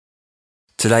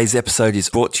Today's episode is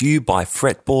brought to you by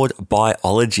Fretboard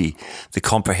Biology, the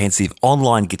comprehensive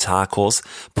online guitar course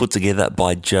put together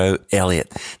by Joe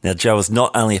Elliott. Now, Joe is not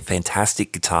only a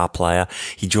fantastic guitar player,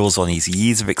 he draws on his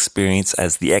years of experience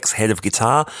as the ex-head of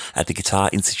guitar at the Guitar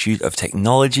Institute of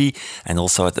Technology and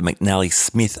also at the McNally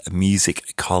Smith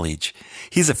Music College.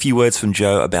 Here's a few words from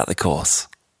Joe about the course.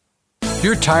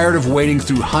 You're tired of wading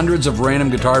through hundreds of random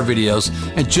guitar videos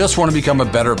and just want to become a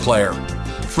better player.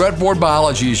 Fretboard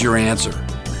Biology is your answer.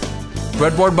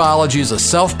 Fretboard Biology is a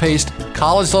self-paced,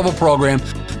 college-level program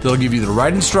that'll give you the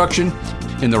right instruction,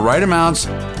 in the right amounts,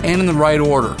 and in the right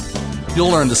order. You'll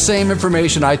learn the same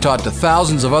information I taught to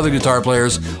thousands of other guitar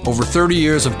players over 30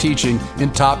 years of teaching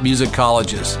in top music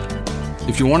colleges.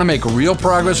 If you want to make real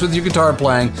progress with your guitar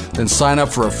playing, then sign up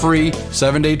for a free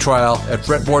 7-day trial at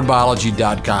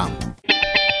fretboardbiology.com.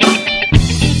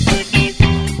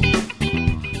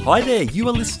 Hi there, you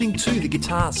are listening to the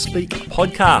Guitar Speak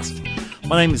podcast.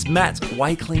 My name is Matt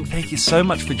Wakeling. Thank you so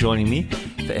much for joining me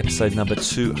for episode number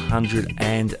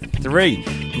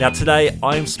 203. Now today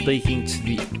I am speaking to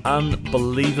the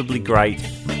unbelievably great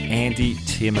Andy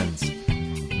Timmons.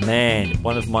 Man,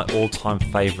 one of my all-time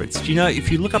favourites. Do you know, if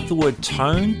you look up the word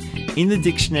tone in the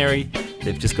dictionary,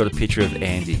 they've just got a picture of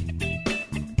Andy.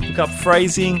 Look up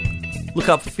phrasing, look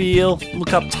up feel,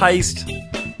 look up taste,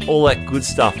 all that good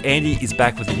stuff. Andy is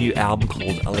back with a new album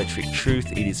called Electric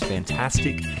Truth. It is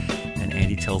fantastic, and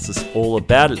Andy tells us all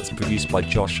about it. It's produced by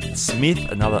Josh Smith,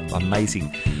 another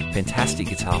amazing, fantastic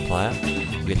guitar player.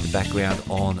 We get the background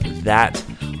on that,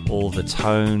 all the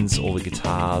tones, all the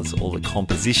guitars, all the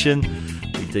composition.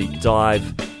 We deep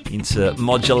dive into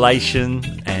modulation,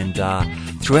 and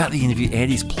throughout the interview,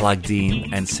 Andy's plugged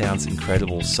in and sounds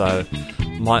incredible. So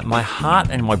my heart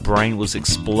and my brain was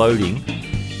exploding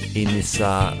in this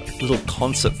little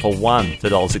concert for one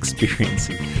that I was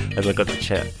experiencing as I got to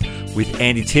chat with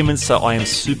Andy Timmons. So I am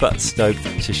super stoked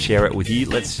to share it with you.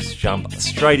 Let's just jump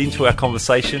straight into our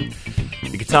conversation.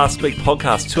 The Guitar Speak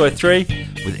Podcast 203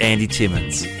 with Andy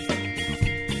Timmons.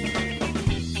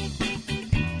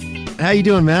 How you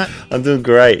doing, Matt? I'm doing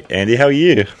great, Andy. How are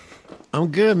you?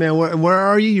 I'm good, man. Where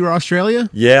are you? You're Australia?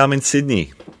 Yeah, I'm in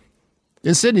Sydney.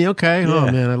 In Sydney, okay. Yeah. Oh,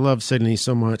 man, I love Sydney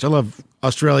so much. I love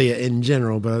Australia in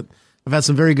general, but I've had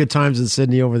some very good times in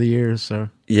Sydney over the years. So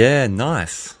Yeah,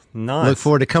 nice. look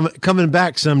forward to coming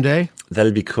back someday.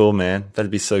 That'd be cool, man.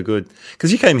 That'd be so good.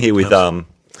 Because you came here with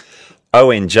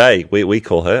ONJ, we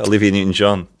call her, Olivia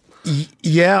Newton-John.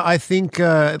 Yeah, I think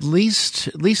at least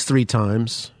 3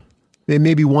 times.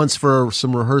 Maybe once for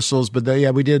some rehearsals, but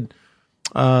we did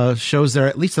shows there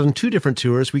at least on 2 different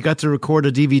tours. We got to record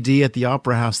a DVD at the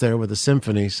Opera House there with a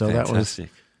symphony, so Fantastic. that was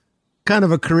kind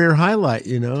of a career highlight,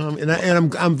 you know. And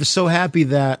I'm so happy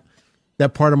that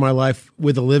part of my life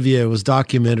with Olivia was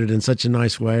documented in such a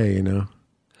nice way, you know.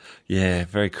 Yeah,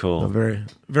 very cool. Very,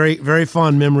 very, very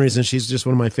fond memories, and she's just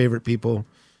one of my favorite people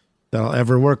that I'll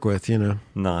ever work with, you know.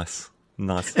 Nice.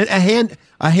 And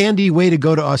a handy way to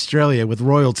go to Australia with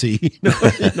royalty. You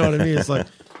know what I mean? It's like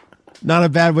not a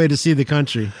bad way to see the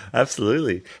country.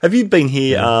 Absolutely. Have you been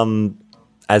here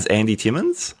as Andy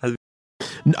Timmons?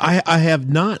 I have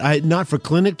not. Not for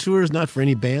clinic tours, not for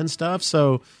any band stuff.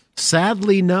 So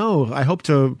sadly, no. I hope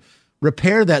to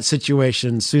repair that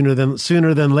situation sooner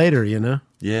than later. You know.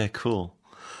 Yeah, cool.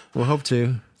 We'll hope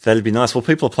to. That'd be nice. Well,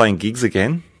 people are playing gigs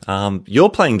again.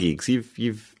 You're playing gigs.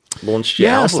 You've launched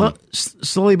your album.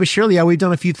 Slowly but surely. Yeah, we've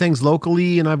done a few things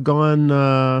locally, and I've gone,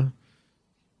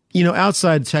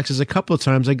 outside Texas a couple of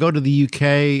times. I go to the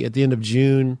UK at the end of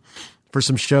June for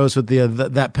some shows with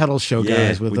that pedal show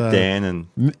guys with Dan and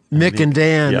Mick and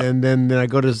Dan, Yep. and then I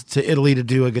go to Italy to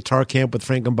do a guitar camp with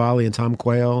Frank Gambale and Tom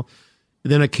Quayle.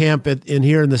 And then a camp in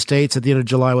here in the States at the end of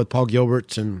July with Paul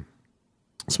Gilbert and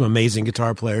some amazing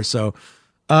guitar players. So.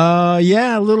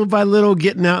 Little by little,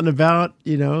 getting out and about,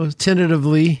 you know,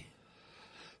 tentatively.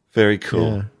 Very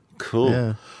cool. Yeah. Cool.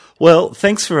 Yeah. Well,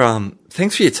 thanks for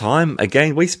your time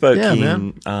again. We spoke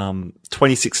in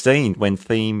 2016 when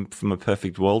Theme from a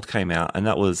Perfect World came out, and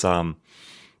that was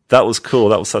cool.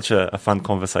 That was such a fun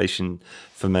conversation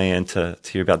for me and to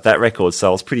hear about that record. So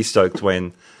I was pretty stoked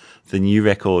when the new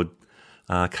record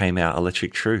came out,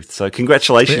 Electric Truth. So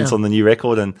congratulations on the new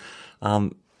record, and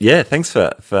thanks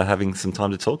for having some time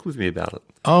to talk with me about it.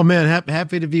 Oh man,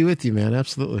 happy to be with you, man.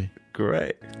 Absolutely.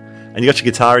 Great. And you got your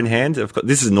guitar in hand?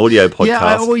 This is an audio podcast. Yeah,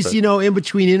 I always, in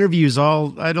between interviews,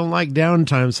 I don't like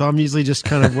downtime, so I'm usually just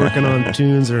kind of working on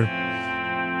tunes or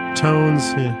tones.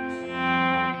 Yeah.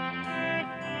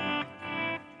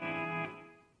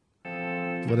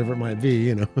 whatever it might be,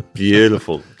 you know.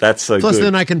 Beautiful. That's so Plus, good.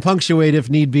 then I can punctuate if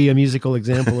need be a musical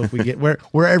example if we get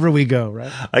wherever we go,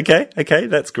 right? Okay,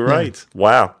 that's great. Yeah.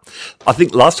 Wow. I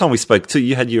think last time we spoke too,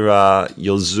 you had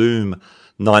your Zoom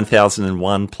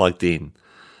 9001 plugged in.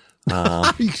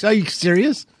 Are you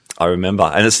serious? I remember,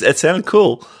 and it sounded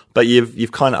cool, but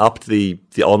you've kind of upped the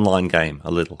online game a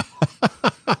little.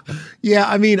 Yeah,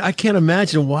 I mean, I can't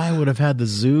imagine why I would have had the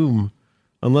Zoom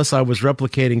unless I was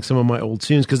replicating some of my old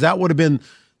tunes, because that would have been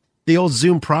the old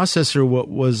Zoom processor. What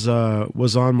was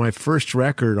on my first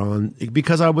record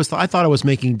because I thought I was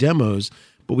making demos,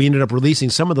 but we ended up releasing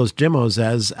some of those demos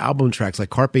as album tracks, like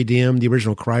Carpe Diem, the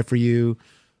original Cry for You,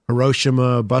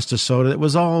 Hiroshima, Busta Soda. It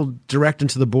was all direct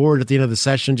into the board at the end of the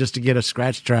session just to get a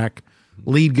scratch track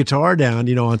lead guitar down,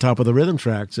 you know, on top of the rhythm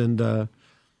tracks. And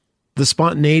the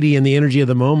spontaneity and the energy of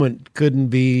the moment couldn't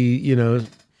be, you know,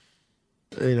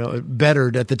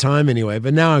 bettered at the time anyway.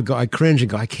 But now I cringe and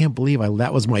go, I can't believe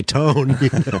that was my tone. You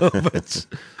know? But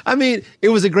I mean, it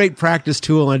was a great practice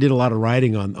tool. And I did a lot of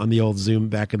writing on the old Zoom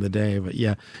back in the day. But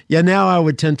yeah. Now I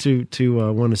would tend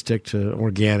to want to stick to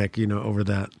organic, you know, over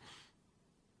that.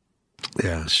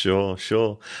 Yeah, sure.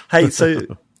 Hey, so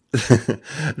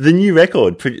the new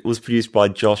record was produced by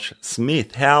Josh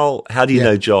Smith. How do you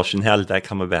know Josh, and how did that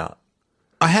come about?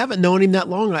 I haven't known him that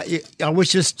long. I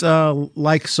was just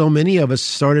like so many of us,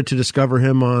 started to discover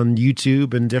him on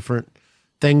YouTube and different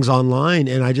things online,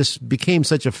 and I just became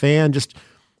such a fan. Just,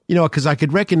 you know, because I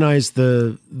could recognize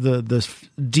the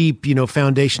deep, you know,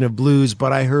 foundation of blues,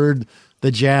 but I heard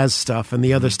the jazz stuff and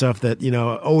the other stuff that, you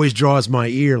know, always draws my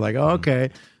ear. Like, oh, okay.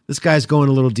 This guy's going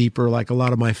a little deeper, like a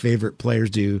lot of my favorite players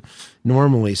do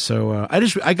normally. So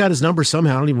I got his number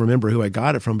somehow. I don't even remember who I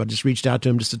got it from, but I just reached out to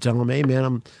him just to tell him, hey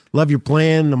man, love your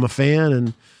playing. I'm a fan,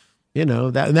 and you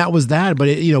know that was that.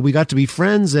 But you know, we got to be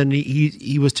friends, and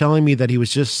he was telling me that he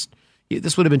was just.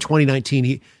 This would have been 2019.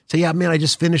 He said, yeah, man, I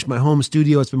just finished my home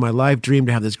studio. It's been my life dream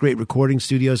to have this great recording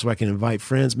studio so I can invite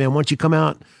friends. Man, why don't you come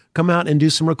out and do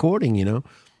some recording, you know?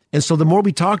 And so the more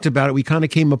we talked about it, we kind of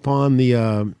came upon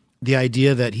the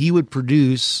idea that he would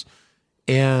produce,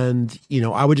 and, you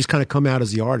know, I would just kind of come out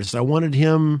as the artist. I wanted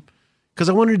him, because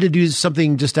I wanted to do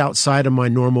something just outside of my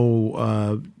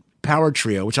normal power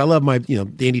trio, which I love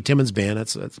the Andy Timmons band.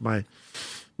 That's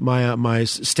my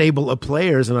stable of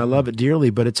players, and I love it dearly.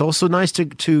 But it's also nice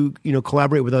to you know,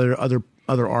 collaborate with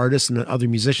other artists and other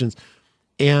musicians.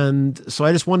 And so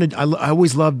I just wanted, I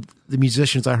always loved the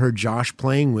musicians I heard Josh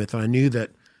playing with, and I knew that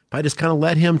if I just kind of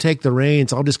let him take the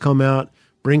reins, I'll just come out,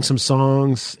 bring some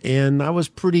songs, and I was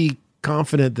pretty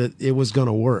confident that it was going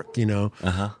to work, you know,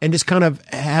 and just kind of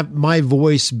have my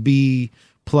voice be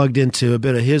plugged into a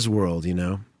bit of his world, you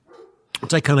know,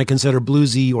 which I kind of consider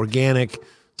bluesy, organic,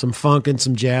 some funk and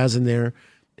some jazz in there.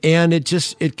 And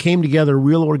it came together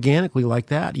real organically like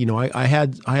that. You know, I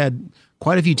had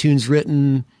quite a few tunes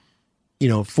written, you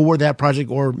know, for that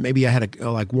project, or maybe I had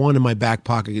like one in my back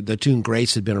pocket. The tune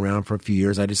Grace had been around for a few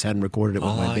years. I just hadn't recorded it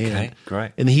with my band. Okay,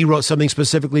 great. And he wrote something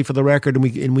specifically for the record,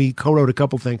 and we co-wrote a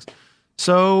couple things.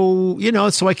 So, you know,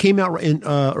 I came out in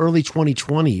early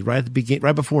 2020, right at the beginning,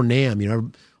 right before NAMM. You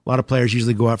know, a lot of players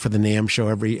usually go out for the NAMM show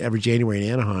every January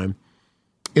in Anaheim,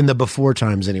 in the before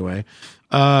times anyway.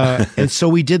 And so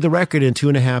we did the record in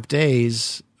 2.5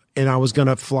 days, and I was going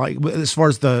to fly, as far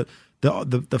as the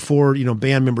four, you know,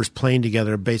 band members playing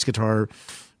together, bass guitar,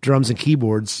 drums, and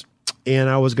keyboards. And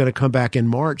I was going to come back in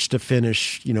March to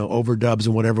finish, you know, overdubs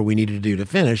and whatever we needed to do to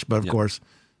finish. But of course,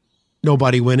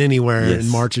 nobody went anywhere in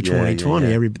March of 2020.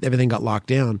 Yeah. Everything got locked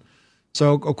down.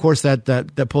 So of course that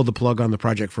pulled the plug on the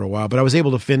project for a while. But I was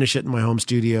able to finish it in my home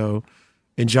studio,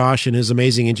 and Josh and his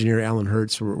amazing engineer Alan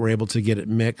Hertz were able to get it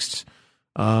mixed.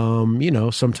 You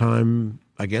know, sometime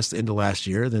I guess the end of last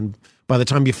year. Then by the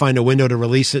time you find a window to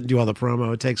release it and do all the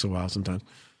promo, it takes a while sometimes.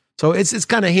 So it's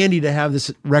kind of handy to have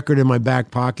this record in my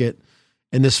back pocket,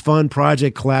 and this fun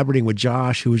project collaborating with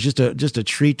Josh, who was just a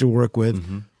treat to work with.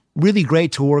 Mm-hmm. Really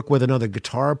great to work with another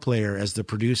guitar player as the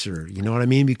producer. You know what I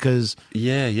mean? Because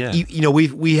you know,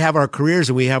 we have our careers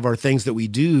and we have our things that we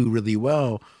do really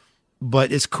well,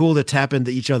 but it's cool to tap into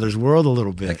each other's world a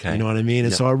little bit. Okay. You know what I mean?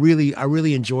 And so I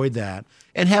really enjoyed that.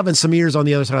 And having some ears on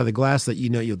the other side of the glass that, you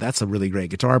know, that's a really great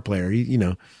guitar player, you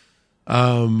know.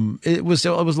 It was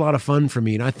a lot of fun for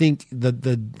me. And I think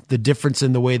the difference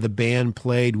in the way the band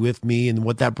played with me and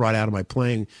what that brought out of my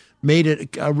playing made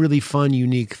it a really fun,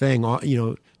 unique thing, you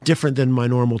know, different than my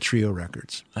normal trio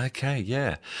records. Okay,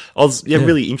 yeah. I was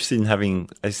really interested in having,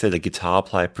 as I said, a guitar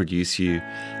player produce you.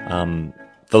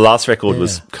 The last record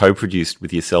was co-produced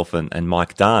with yourself and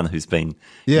Mike Dunn, who's been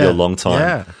your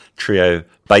long-time trio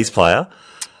bass player.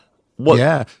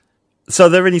 So are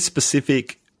there any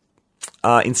specific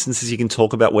instances you can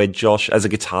talk about where Josh, as a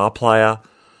guitar player,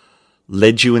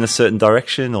 led you in a certain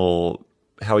direction, or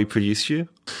how he produced you?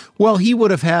 Well, he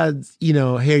would have had,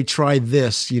 hey, try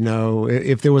this,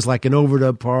 if there was like an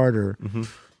overdub part or,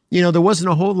 there wasn't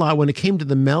a whole lot when it came to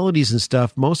the melodies and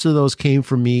stuff. Most of those came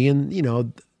from me, and,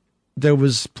 there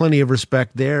was plenty of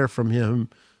respect there from him.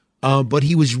 But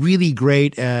he was really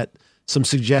great at some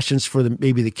suggestions for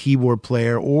maybe the keyboard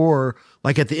player, or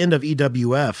like at the end of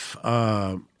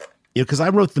EWF, because I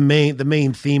wrote the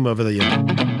main theme of the.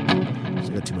 I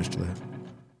got too much to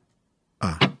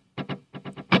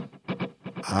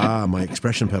that. My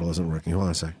expression pedal isn't working. Hold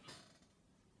on a sec.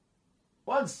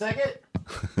 1 second.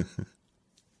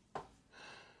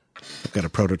 I've got a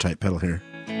prototype pedal here.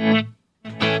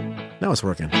 Now it's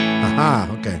working. Aha,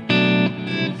 okay.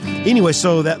 Anyway,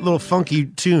 so that little funky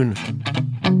tune.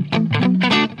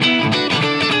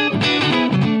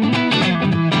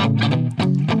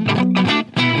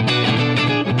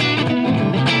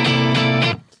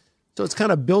 So it's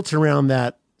kind of built around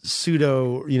that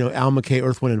pseudo, Al McKay,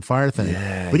 Earth, Wind, and Fire thing.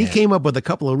 But he came up with a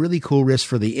couple of really cool riffs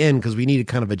for the end because we needed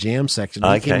kind of a jam section.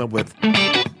 He came up with...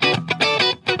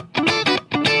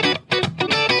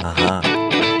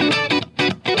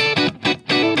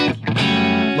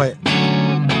 Wait.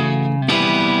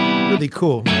 Really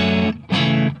cool.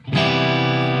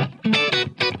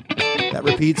 That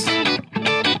repeats. And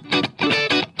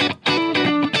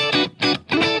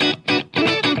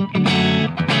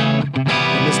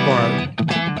this bar.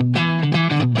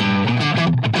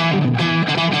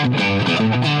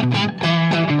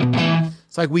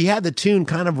 It's like we had the tune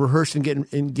kind of rehearsed and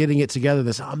getting it together.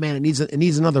 Oh man, it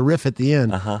needs another riff at the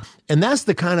end. And that's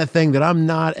the kind of thing that I'm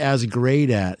not as great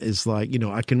at. Is like,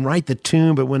 I can write the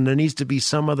tune, but when there needs to be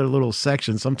some other little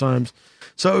section, sometimes.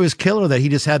 So it was killer that he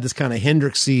just had this kind of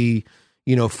Hendrixy,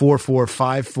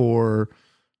 4/4,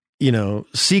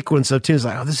 5/4, sequence of tunes.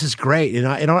 Like, oh, this is great. And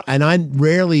I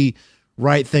rarely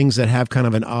write things that have kind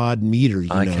of an odd meter,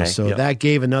 know. So that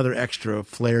gave another extra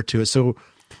flair to it. So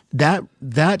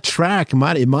that track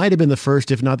might have been the first,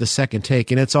 if not the second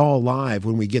take, and it's all live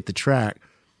when we get the track.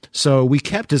 So we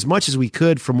kept as much as we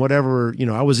could from whatever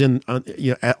I was in,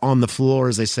 on the floor,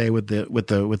 as they say, with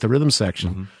the rhythm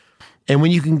section. And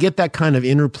when you can get that kind of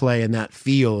interplay and that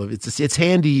feel, it's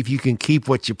handy if you can keep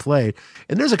what you played.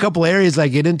 And there's a couple areas I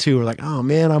get into where like, oh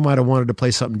man, I might have wanted to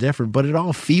play something different, but it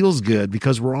all feels good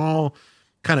because we're all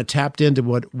kind of tapped into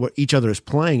what each other is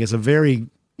playing. It's a very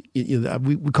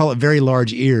we call it very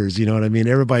large ears, you know what I mean?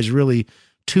 Everybody's really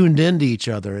tuned into each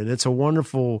other, and it's a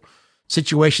wonderful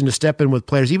situation to step in with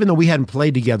players, even though we hadn't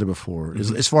played together before.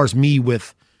 As far as me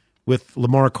with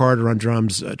Lamar Carter on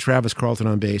drums, Travis Carlton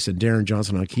on bass, and Darren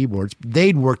Johnson on keyboards,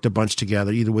 they'd worked a bunch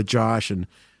together, either with Josh and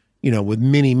with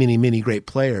many, many, many great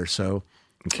players. So,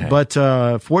 but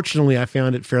fortunately, I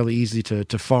found it fairly easy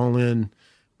to fall in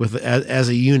with as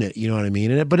a unit, you know what I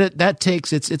mean? But that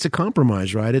takes it's a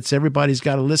compromise, right? It's everybody's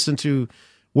got to listen to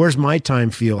where's my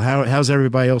time feel, how's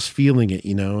everybody else feeling it,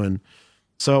 and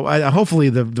so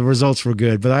hopefully the results were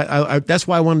good. But I that's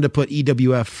why I wanted to put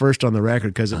EWF first on the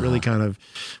record, because it really kind of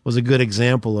was a good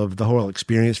example of the whole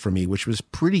experience for me, which was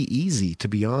pretty easy, to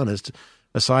be honest.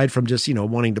 Aside from just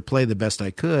wanting to play the best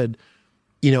I could.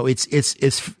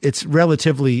 It's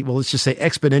relatively, well, let's just say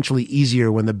exponentially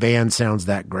easier when the band sounds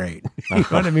that great. You know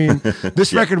what I mean?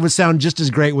 This record would sound just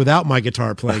as great without my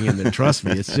guitar playing in it. Trust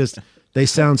me. It's just, they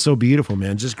sound so beautiful,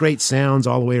 man. Just great sounds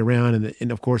all the way around.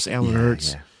 And of course, Alan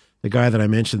Hertz, the guy that I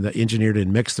mentioned that engineered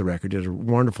and mixed the record, did a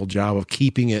wonderful job of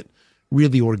keeping it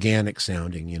really organic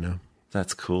sounding,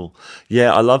 That's cool.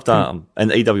 Yeah, I loved and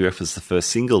EWF was the first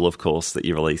single, of course, that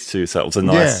you released too. So it was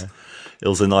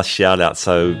a nice shout out.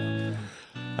 So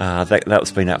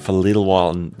that's been out for a little while,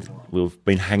 and we've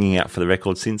been hanging out for the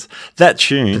record since. That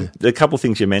tune, the couple of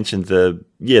things you mentioned,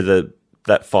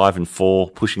 that 5 and 4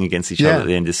 pushing against each other at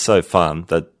the end is so fun.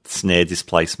 The snare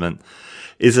displacement.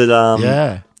 Is it?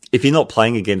 If you're not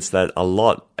playing against that a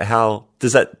lot, how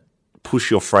does that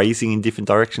push your phrasing in different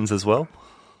directions as well?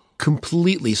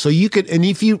 Completely. So you could, and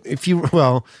if you,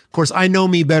 well, of course, I know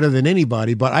me better than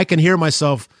anybody, but I can hear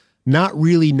myself not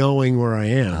really knowing where I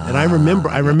am. And I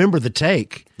remember the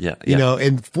take,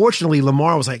 and fortunately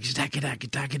Lamar was like,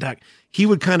 he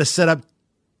would kind of set up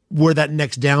where that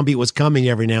next downbeat was coming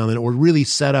every now and then, or really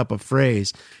set up a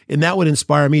phrase. And that would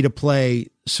inspire me to play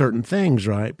certain things.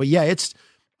 Right. But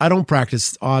I don't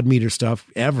practice odd meter stuff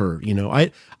ever.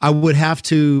 I would have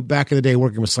to, back in the day,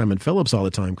 working with Simon Phillips all the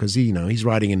time, because he's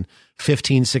writing in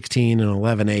 15/16 and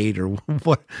 11/8 or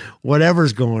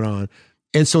whatever's going on.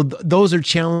 And so those are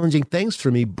challenging things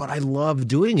for me, but I love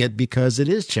doing it because it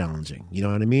is challenging. You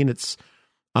know what I mean? It's,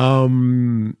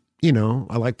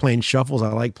 I like playing shuffles. I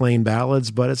like playing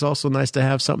ballads, but it's also nice to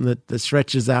have something that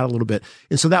stretches out a little bit.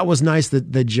 And so that was nice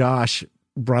that Josh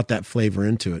brought that flavor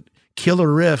into it.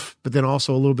 Killer riff, but then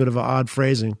also a little bit of an odd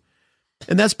phrasing.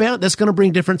 And that's going to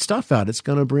bring different stuff out. It's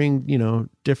going to bring,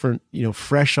 different,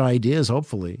 fresh ideas,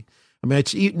 hopefully. I mean,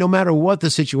 no matter what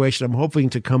the situation, I'm hoping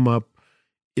to come up,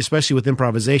 especially with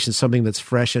improvisation, something that's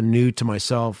fresh and new to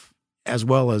myself as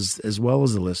well as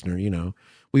the listener.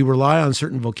 We rely on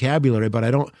certain vocabulary, but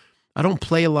I don't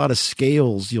play a lot of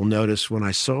scales, you'll notice, when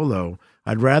I solo.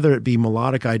 I'd rather it be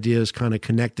melodic ideas kind of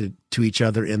connected to each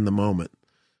other in the moment.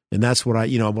 And that's what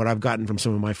what I've gotten from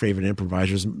some of my favorite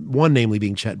improvisers, one namely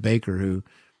being Chet Baker, who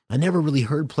I never really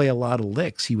heard play a lot of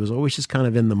licks. He was always just kind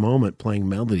of in the moment playing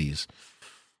melodies,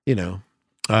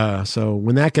 So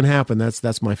when that can happen,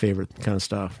 that's my favorite kind of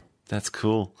stuff. That's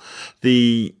cool.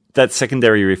 That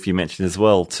secondary riff you mentioned as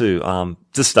well too.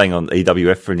 Just staying on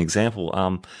EWF for an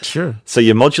example. Sure. So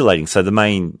you're modulating. So the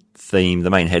main theme, the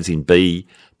main head's in B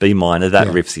minor. That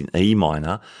riff's in E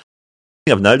minor.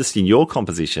 I've noticed in your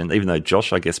composition, even though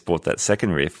Josh, I guess, brought that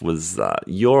second riff, was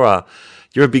you're a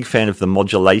big fan of the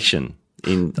modulation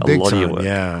in a lot of your work.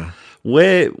 Yeah.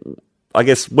 Where, I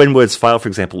guess, when words fail, for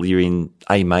example, you're in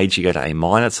A major, you go to A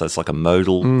minor, so it's like a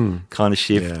modal kind of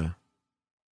shift. Yeah.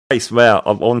 Wow,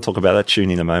 I want to talk about that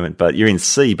tune in a moment, but you're in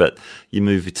C, but you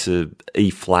move it to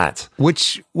E flat.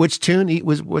 Which tune?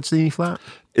 What's the E flat?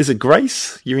 Is it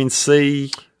Grace? You're in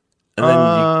C, and then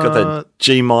you've got that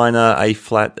G minor, A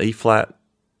flat, E flat.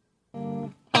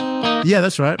 Yeah,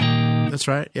 that's right. That's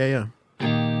right. Yeah.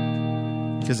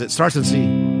 Because it starts in C.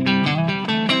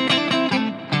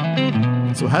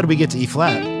 So how do we get to E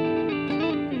flat?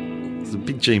 It's a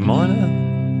big G minor.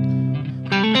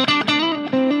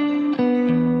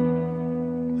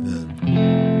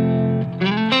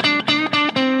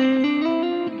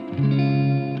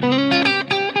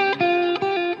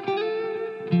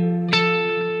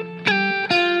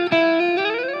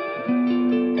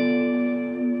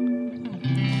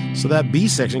 So that B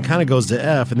section kind of goes to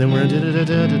F, and then we're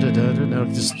in now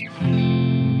just.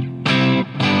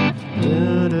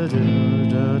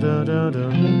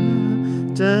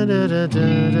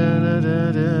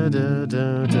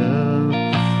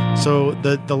 So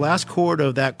the last chord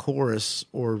of that chorus,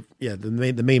 or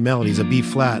the main melody is a B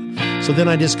flat. So then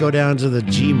I just go down to the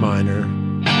G minor.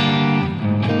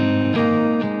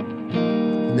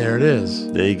 And there it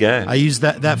is. There you go. I use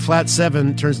that flat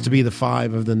 7 turns to be the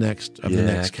 5 of the next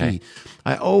key.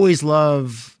 I always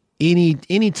love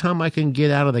any time I can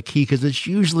get out of the key, because it's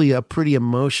usually a pretty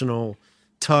emotional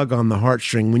tug on the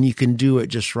heartstring when you can do it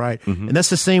just right. Mm-hmm. And that's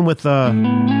the same with and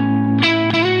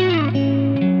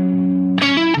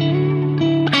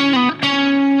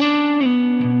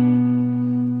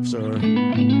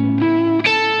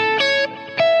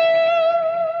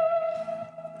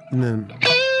then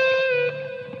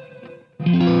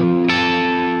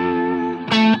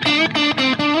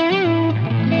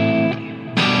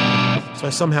so I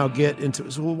somehow get into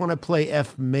it. So when I play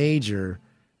F major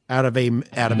out of A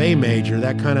major,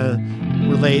 that kind of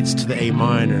relates to the A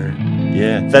minor.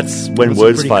 Yeah, that's when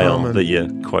words fail that you're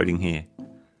quoting here.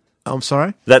 I'm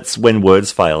sorry? That's when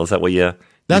words fail. Is that what you're...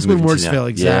 That's when words fail,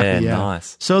 exactly. Yeah,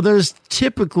 nice. So there's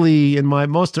typically in my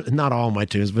not all my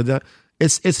tunes, but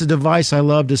it's a device I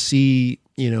love to see,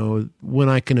 when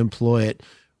I can employ it.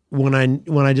 When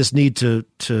I just need to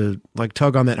like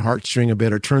tug on that heartstring a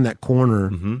bit or turn that corner.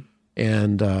 Mm-hmm.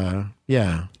 And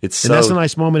that's a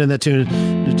nice moment in that tune.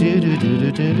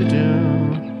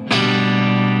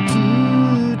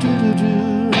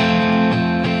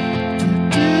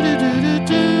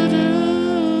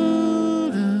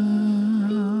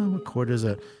 What chord is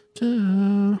that?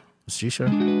 C sharp.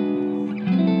 I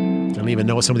don't even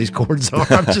know what some of these chords are.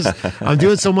 I'm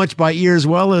doing so much by ear as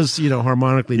well as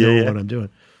harmonically knowing what I'm doing.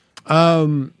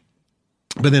 But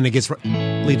then it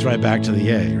leads right back to the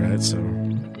A, right? So.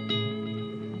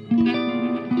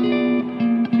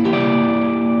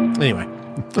 Anyway,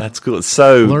 that's cool.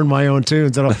 So learn my own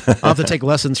tunes. I'll have to take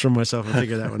lessons from myself and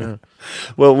figure that one out.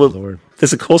 Well,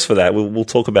 there's a course for that. We'll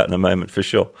talk about in a moment for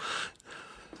sure.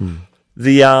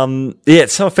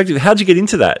 It's so effective. How'd you get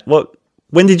into that?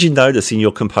 When did you notice in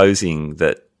your composing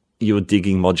that you were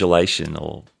digging modulation,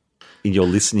 or in your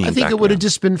listening? I think it would have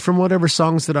just been from whatever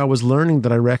songs that I was learning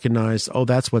that I recognized. Oh,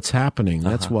 that's what's happening.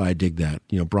 That's why I dig that.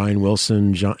 Brian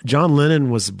Wilson, John Lennon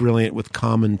was brilliant with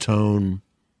common tone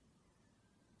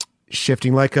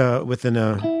shifting, like within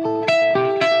a.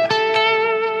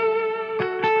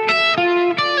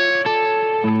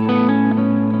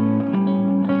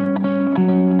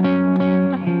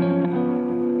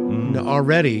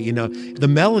 already. You know, the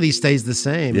melody stays the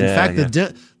same. In fact,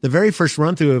 the very first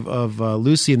run through of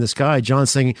Lucy in the Sky, John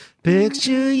singing,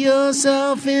 "Picture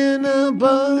yourself in a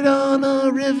boat on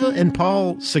a river," and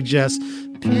Paul suggests,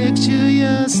 "Picture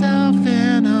yourself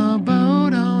in a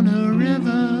boat on a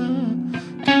river."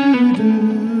 Do,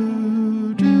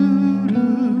 do, do, do.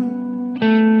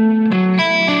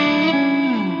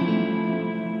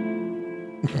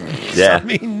 Yeah. I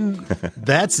mean,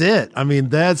 that's it. I mean,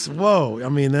 whoa. I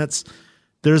mean,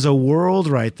 there's a world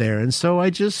right there. And so I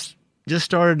just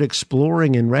started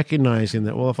exploring and recognizing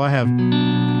that, well, if I have,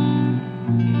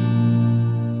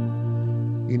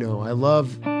 you know,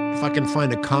 if I can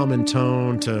find a common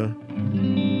tone to,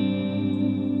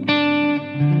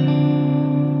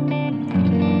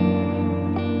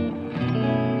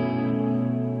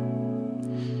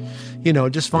 you know,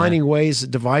 just finding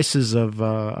devices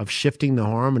of shifting the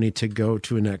harmony to go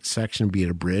to a next section, be it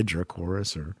a bridge or a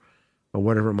chorus or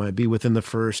whatever it might be within the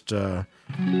first. Like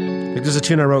there's a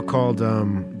tune I wrote called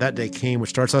 "That Day Came,"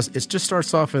 which just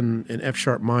starts off in F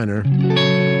sharp minor, to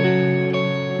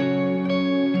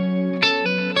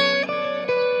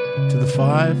the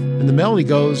 5, and the melody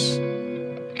goes.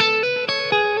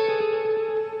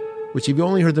 Which, if you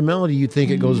only heard the melody, you'd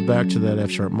think it goes back to that F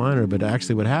sharp minor, but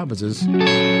actually, what happens is.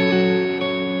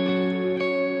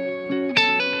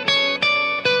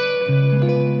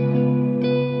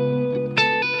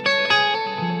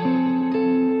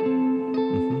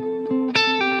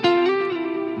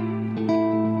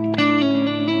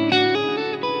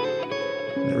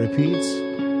 Repeats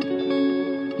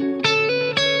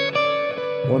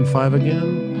 1-5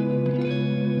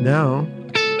 again. Now,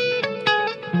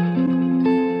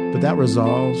 but that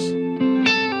resolves.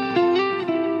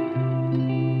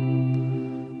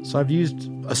 So I've used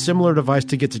a similar device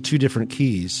to get to 2 different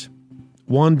keys.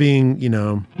 One being, you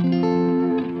know,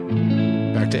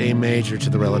 back to A major to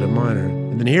the relative minor,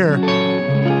 and then here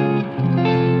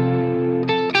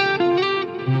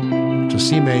to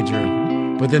C major.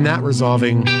 But then that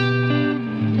resolving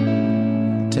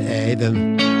to A,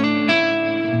 then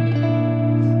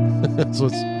so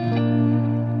it's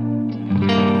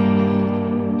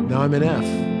now I'm in F.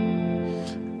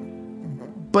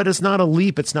 But it's not a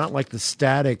leap. It's not like the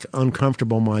static,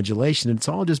 uncomfortable modulation. It's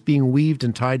all just being weaved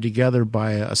and tied together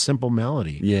by a simple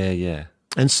melody. Yeah, yeah.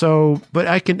 And so, but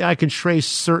I can trace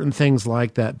certain things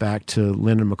like that back to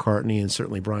Lennon McCartney and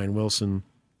certainly Brian Wilson.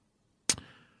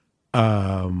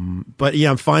 But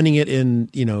yeah, I'm finding it in,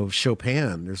 you know,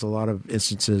 Chopin. There's a lot of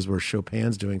instances where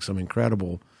Chopin's doing some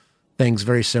incredible things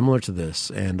very similar to this.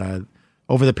 And I,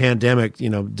 over the pandemic, you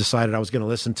know, decided I was going to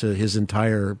listen to his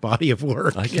entire body of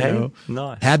work. Okay, you know,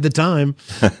 nice. Had the time,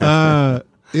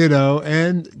 you know,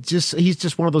 and he's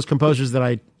just one of those composers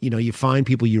that you find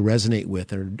people you resonate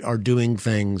with or are doing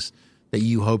things that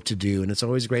you hope to do. And it's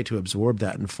always great to absorb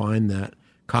that and find that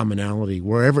commonality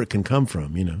wherever it can come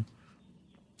from, you know.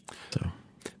 So.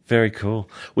 Very cool.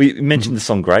 We mentioned the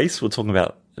song Grace. We're talking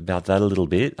about that a little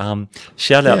bit.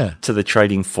 Shout out to the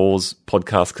Trading Fours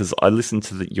podcast because I listened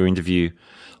to your interview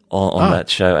on that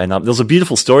show, and there was a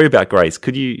beautiful story about Grace.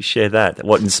 Could you share that?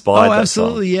 What inspired that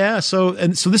absolutely, song? Yeah. So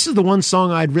this is the one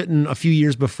song I'd written a few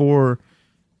years before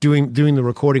doing the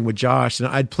recording with Josh, and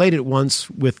I'd played it once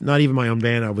with not even my own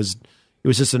band. It was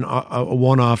just a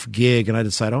one-off gig, and I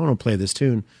decided I want to play this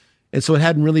tune. And so it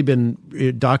hadn't really been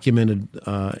documented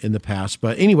in the past.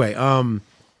 But anyway,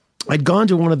 I'd gone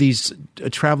to one of these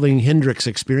traveling Hendrix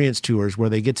experience tours where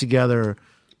they get together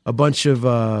a bunch of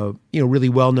really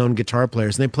well-known guitar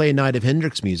players, and they play a night of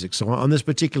Hendrix music. So on this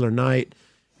particular night,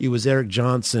 it was Eric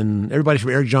Johnson, everybody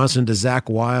from Eric Johnson to Zakk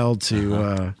Wylde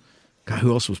to God,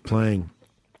 who else was playing?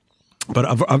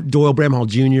 But Doyle Bramhall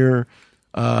Jr.,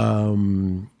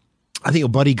 I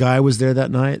think Buddy Guy was there that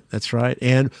night. That's right.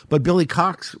 But Billy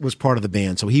Cox was part of the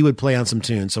band, so he would play on some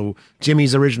tunes. So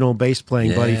Jimmy's original bass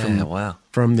playing buddy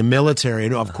from the military,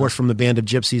 and of course from the Band of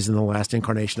Gypsies in the last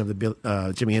incarnation of the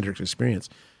Jimi Hendrix Experience.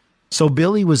 So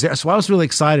Billy was there. So I was really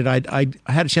excited. I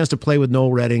had a chance to play with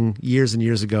Noel Redding years and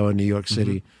years ago in New York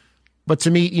City. Mm-hmm. But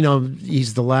to me,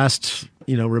 he's the last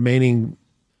remaining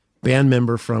band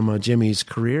member from Jimmy's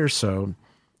career. So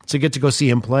to get to go see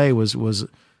him play was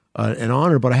an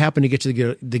honor, but I happened to get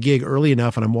to the gig early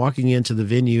enough, and I'm walking into the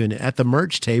venue, and at the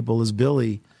merch table is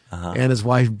Billy and his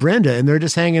wife Brenda, and they're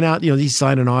just hanging out. He's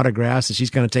signing autographs, and she's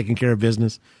kind of taking care of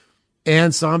business.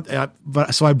 And so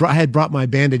I had brought my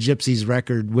Band of Gypsies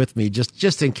record with me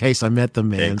just in case I met them,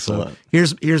 man. Excellent.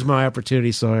 So here's my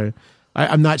opportunity. So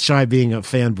I'm not shy being a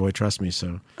fanboy, trust me.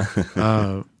 So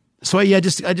I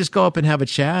just go up and have a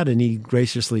chat, and he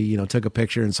graciously took a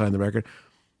picture and signed the record,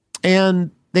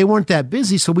 and they weren't that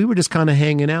busy, so we were just kind of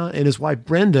hanging out. And his wife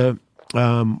Brenda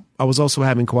I was also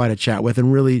having quite a chat with,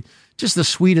 and really just the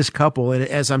sweetest couple. And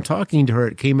as I'm talking to her,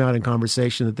 it came out in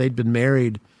conversation that they'd been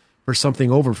married for something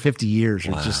over 50 years,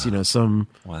 or just, some,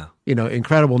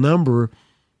 incredible number.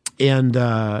 And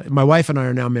my wife and I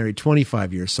are now married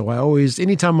 25 years. So I always,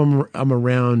 anytime I'm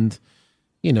around,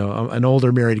 an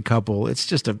older married couple, it's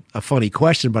just a funny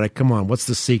question, but come on, what's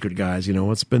the secret, guys?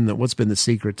 What's been the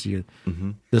secret to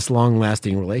this long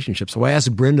lasting relationship? So I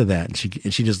asked Brenda that,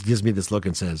 and she just gives me this look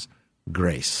and says,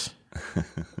 grace.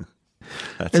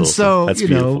 That's and awesome. so, That's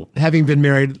beautiful. having been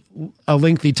married a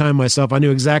lengthy time myself, I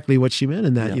knew exactly what she meant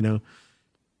in that,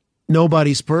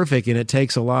 nobody's perfect, and it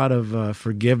takes a lot of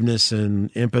forgiveness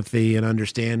and empathy and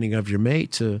understanding of your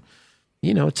mate to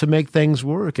make things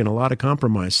work, and a lot of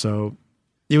compromise. So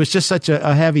it was just such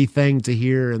a heavy thing to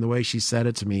hear, and the way she said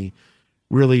it to me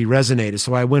really resonated.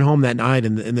 So I went home that night,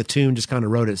 and the tune just kind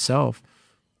of wrote itself.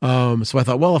 So I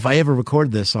thought, well, if I ever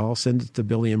record this, I'll send it to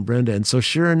Billy and Brenda. And so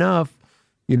sure enough,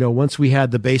 once we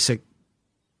had the basic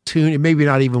tune, it maybe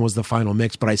not even was the final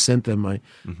mix, but I sent them.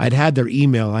 I'd had their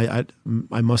email.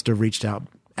 I must have reached out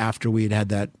after we had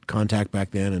that contact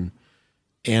back then,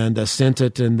 and sent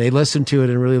it, and they listened to it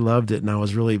and really loved it. And I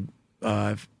was really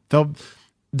felt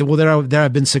that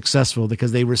I've been successful,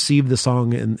 because they received the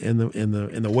song in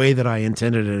the way that I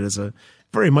intended it, as a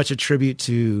very much a tribute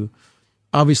to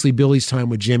obviously Billy's time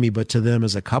with Jimmy, but to them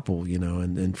as a couple,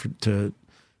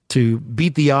 to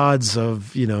beat the odds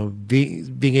of,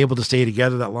 being able to stay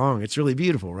together that long. It's really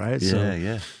beautiful, right?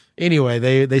 Yeah. Anyway,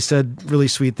 they said really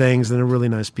sweet things, and they're really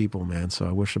nice people, man. So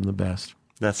I wish them the best.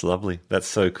 That's lovely. That's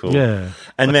so cool. Yeah.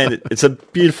 And man, it's a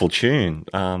beautiful tune.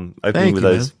 Opening with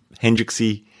those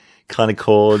Hendrixy kind of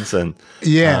chords, and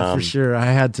for sure. I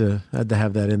had to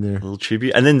have that in there. A little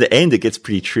tribute. And then the end, it gets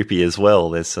pretty trippy as well.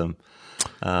 There's some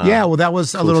that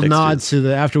was cool a little textures. nod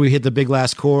to after we hit the big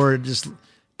last chord, just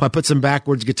I put some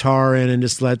backwards guitar in and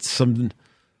just let some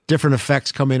different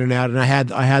effects come in and out. And I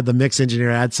had the mix engineer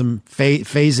add some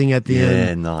phasing at the end.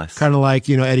 Yeah, nice. Kind of like,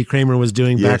 Eddie Kramer was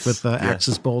doing back with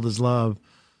Axis Bold as Love.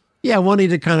 Yeah, wanting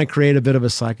to kind of create a bit of a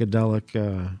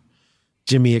psychedelic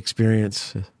Jimmy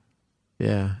experience.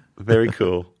 Yeah. Very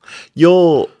cool.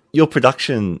 Your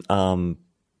production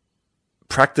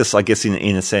practice, I guess,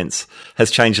 in a sense,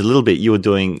 has changed a little bit. You were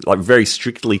doing like very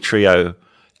strictly trio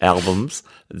albums.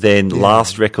 Then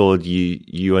last record,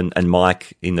 you and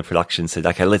Mike in the production said,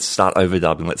 okay, let's start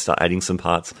overdubbing. Let's start adding some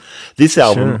parts. This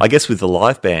album, I guess with the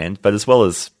live band, but as well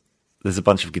as there's a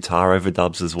bunch of guitar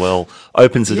overdubs as well,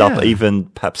 opens it up even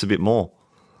perhaps a bit more.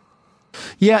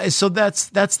 Yeah. So that's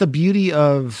the beauty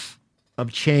of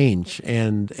change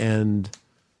and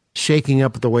shaking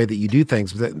up the way that you do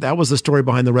things. That was the story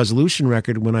behind the Resolution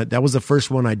record. That was the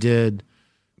first one I did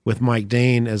with Mike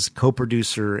Dane as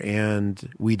co-producer,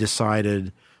 and we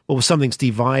decided, well, it was something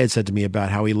Steve Vai had said to me about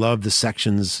how he loved the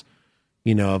sections,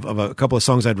 of a couple of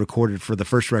songs I'd recorded for the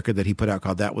first record that he put out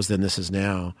called That Was Then, This Is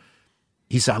Now.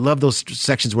 He said, I love those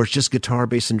sections where it's just guitar,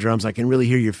 bass, and drums. I can really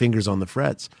hear your fingers on the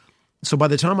frets. So by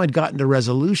the time I'd gotten to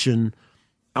Resolution,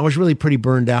 I was really pretty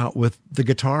burned out with the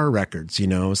guitar records.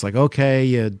 It's like, okay,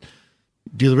 you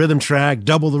do the rhythm track,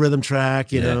 double the rhythm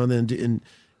track, and then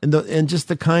and just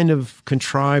the kind of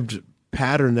contrived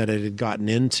pattern that it had gotten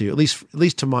into, at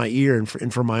least to my ear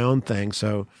and for my own thing.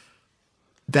 So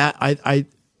that I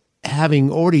having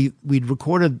already, we'd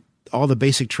recorded all the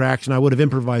basic tracks, and I would have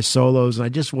improvised solos, and I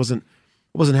just wasn't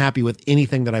happy with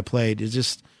anything that I played.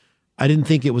 I didn't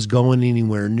think it was going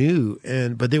anywhere new.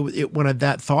 But when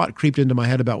that thought creeped into my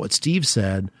head about what Steve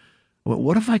said,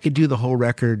 what if I could do the whole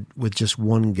record with just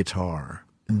one guitar?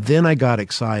 And then I got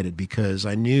excited, because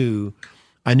I knew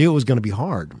it was going to be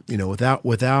hard,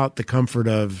 without the comfort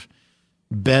of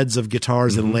beds of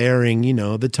guitars and layering.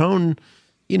 The tone,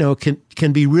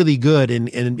 can be really good and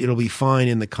it'll be fine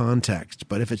in the context.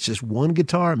 But if it's just one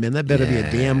guitar, man, that better be a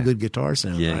damn good guitar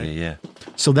sound. Yeah.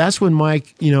 So that's when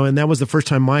Mike, and that was the first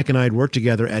time Mike and I had worked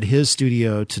together at his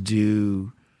studio to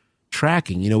do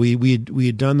tracking. We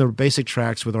had done the basic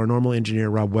tracks with our normal engineer,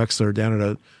 Rob Wexler, down at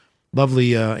a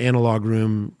lovely analog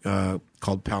room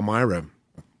called Palmyra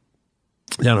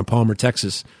down in Palmer,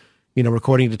 Texas,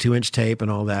 recording to 2-inch tape and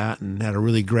all that, and had a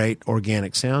really great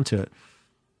organic sound to it.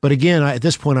 But again, at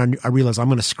this point, I realized I'm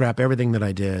going to scrap everything that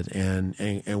I did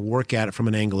and work at it from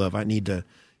an angle of I need to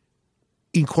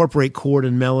incorporate chord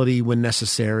and melody when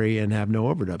necessary and have no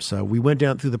overdubs. So we went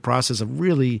down through the process of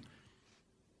really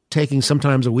taking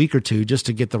sometimes a week or two just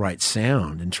to get the right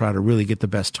sound and try to really get the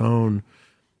best tone.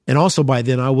 And also by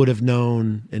then I would have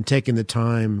known and taken the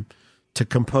time to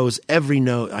compose every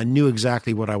note. I knew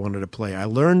exactly what I wanted to play. I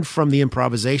learned from the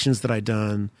improvisations that I'd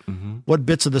done what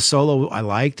bits of the solo I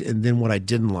liked and then what I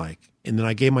didn't like. and then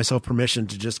I gave myself permission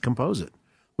to just compose it,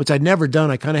 which I'd never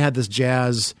done. I kind of had this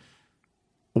jazz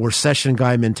or session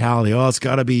guy mentality. Oh, it's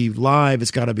got to be live.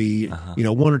 It's got to be,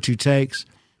 one or two takes.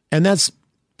 And that's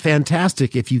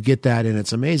fantastic if you get that, and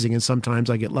it's amazing. And sometimes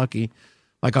I get lucky.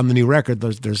 Like on the new record,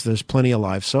 there's plenty of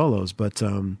live solos. But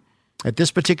at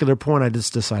this particular point, I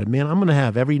just decided, man, I'm going to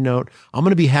have every note. I'm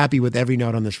going to be happy with every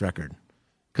note on this record.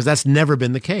 Because that's never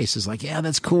been the case. It's like, yeah,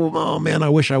 that's cool. Oh man, I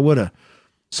wish I would have.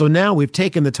 So now we've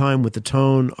taken the time with the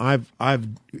tone. I've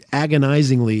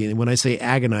agonizingly, and when I say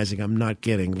agonizing, I'm not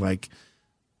kidding, like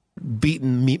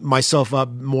beaten myself up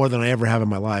more than I ever have in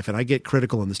my life. And I get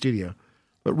critical in the studio,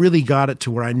 but really got it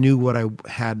to where I knew what I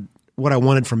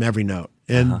wanted from every note,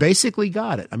 and basically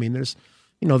got it. I mean, there's,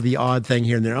 the odd thing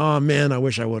here and there. Oh man, I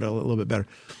wish I would have a little bit better.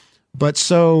 But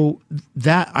so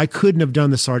that I couldn't have done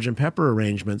the Sgt. Pepper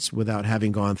arrangements without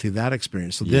having gone through that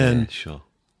experience. So then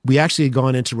we actually had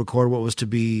gone in to record what was to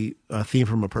be a theme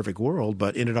from A Perfect World,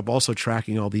 but ended up also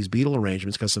tracking all these Beatle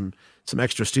arrangements because some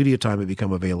extra studio time had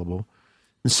become available.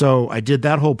 And so I did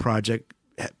that whole project,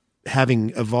 having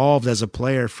evolved as a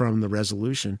player from the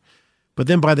Resolution. But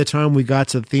then by the time we got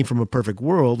to the theme from A Perfect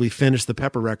World, we finished the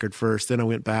Pepper record first. Then I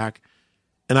went back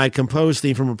and I composed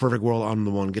theme from A Perfect World on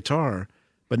the one guitar.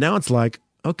 But now it's like,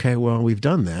 okay, well, we've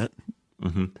done that.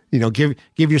 Mm-hmm.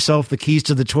 Give yourself the keys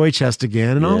to the toy chest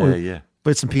again, and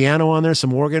put some piano on there,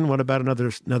 some organ. What about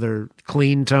another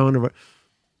clean tone?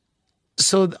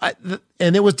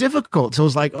 And it was difficult. So it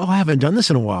was like, oh, I haven't done this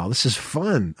in a while. This is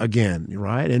fun again,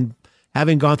 right? And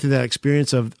having gone through that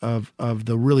experience of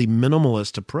the really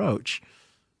minimalist approach,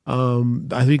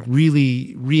 I think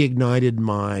really reignited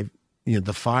my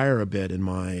the fire a bit in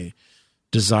my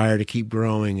desire to keep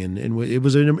growing, and it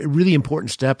was a really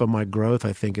important step of my growth,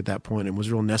 I think, at that point, and was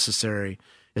real necessary.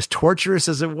 As torturous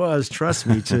as it was, trust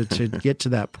me, to get to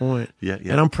that point. Yeah.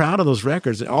 And I'm proud of those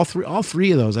records. All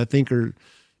three of those, I think, are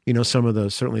some of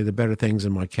those certainly the better things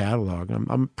in my catalog.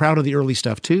 I'm proud of the early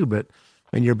stuff too, but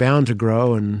you're bound to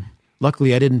grow. And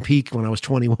luckily, I didn't peak when I was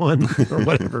 21 or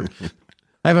whatever.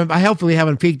 I hopefully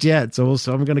haven't peaked yet, so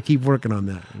I'm going to keep working on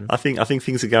that. I think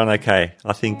things are going okay.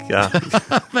 I think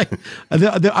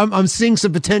I'm seeing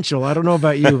some potential. I don't know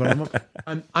about you, but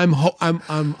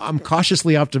I'm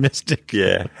cautiously optimistic.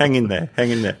 Yeah, hang in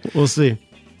there. We'll see.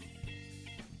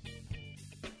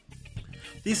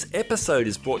 This episode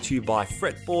is brought to you by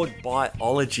Fretboard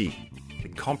Biology, the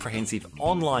comprehensive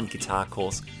online guitar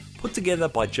course put together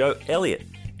by Joe Elliott,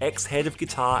 ex-head of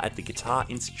guitar at the Guitar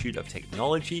Institute of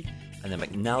Technology and the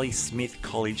McNally Smith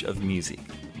College of Music.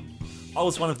 I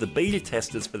was one of the beta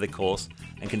testers for the course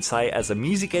and can say as a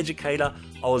music educator,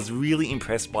 I was really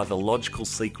impressed by the logical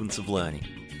sequence of learning.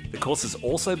 The course has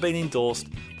also been endorsed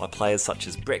by players such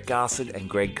as Brett Garsed and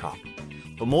Greg Koch.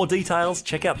 For more details,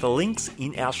 check out the links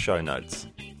in our show notes.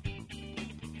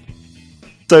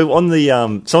 So on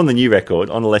the new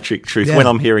record, on Electric Truth, when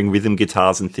I'm hearing rhythm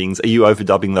guitars and things, are you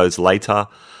overdubbing those later?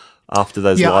 After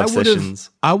those live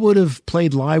sessions? I would have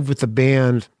played live with the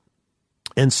band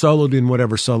and soloed in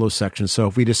whatever solo section. So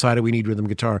if we decided we need rhythm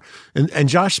guitar. And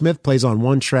Josh Smith plays on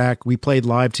one track. We played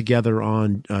live together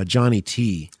on Johnny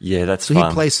T. Yeah, that's fun. So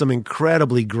he plays some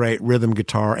incredibly great rhythm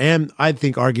guitar, and I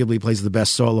think arguably plays the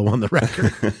best solo on the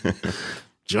record.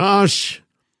 Josh,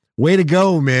 way to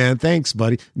go, man. Thanks,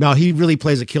 buddy. No, he really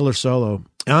plays a killer solo.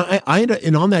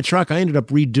 And on that track, I ended up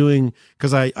redoing,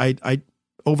 because I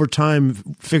over time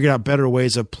figured out better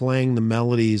ways of playing the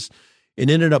melodies, and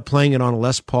ended up playing it on a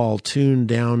Les Paul tuned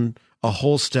down a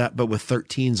whole step, but with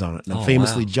 13s on it. Now,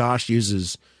 famously, wow. Josh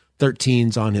uses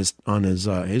 13s on his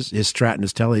Strat and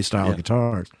his Tele style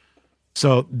guitars.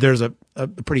 So there's a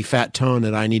pretty fat tone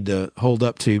that I need to hold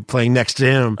up to playing next to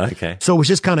him. Okay. So it was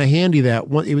just kind of handy that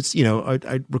it was,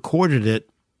 I recorded it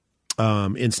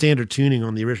in standard tuning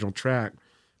on the original track,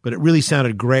 but it really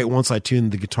sounded great once I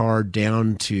tuned the guitar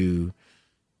down to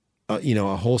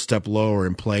a whole step lower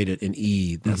and played it in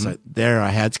E. That's there I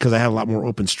had, because I had a lot more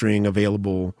open string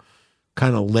available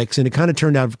kind of licks, and it kind of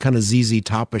turned out kind of ZZ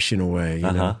Top-ish in a way.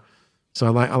 You know? So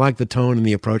I like the tone and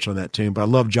the approach on that tune, but I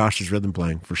love Josh's rhythm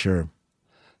playing for sure.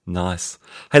 Nice.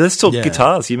 Hey, let's talk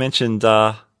guitars. You mentioned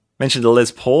the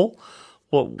Les Paul.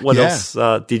 What else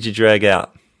did you drag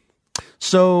out?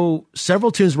 So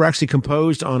several tunes were actually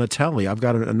composed on a Tele. I've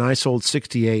got a nice old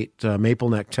 68 maple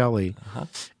neck Tele.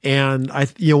 And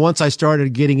once I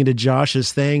started getting into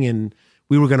Josh's thing and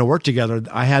we were going to work together,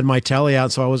 I had my Tele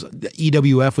out. So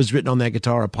EWF was written on that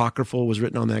guitar. Apocryphal was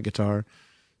written on that guitar.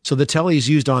 So the Tele is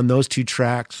used on those two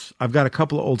tracks. I've got a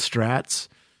couple of old Strats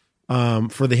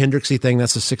for the Hendrixy thing.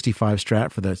 That's a 65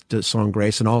 Strat for the song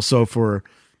Grace. And also for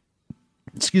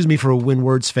When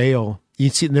Words Fail, You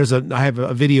see, I have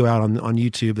a video out on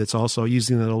YouTube that's also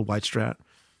using that old white Strat.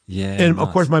 Yeah. And nice.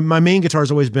 of course, my main guitar has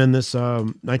always been this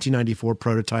 1994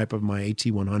 prototype of my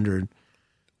AT100.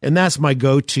 And that's my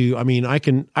go-to. I mean, I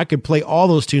could play all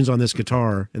those tunes on this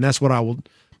guitar, and that's what I will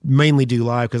mainly do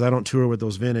live because I don't tour with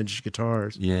those vintage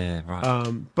guitars. Yeah,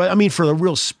 right. But I mean, for the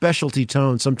real specialty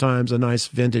tone, sometimes a nice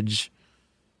vintage,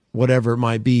 whatever it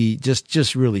might be,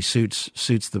 just really suits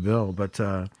the bill. But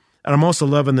and I'm also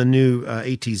loving the new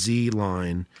ATZ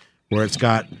line where it's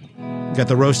got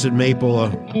the roasted maple.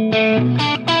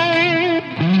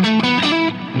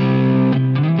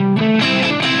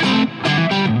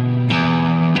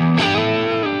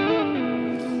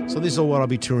 So these are what I'll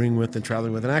be touring with and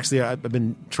traveling with. And actually, I've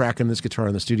been tracking this guitar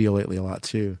in the studio lately a lot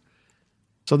too.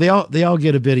 So they all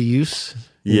get a bit of use.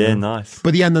 Yeah, nice.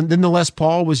 But yeah, and then the Les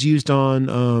Paul was used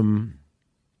on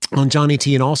Johnny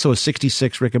T, and also a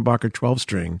 '66 Rickenbacker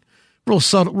 12-string. Real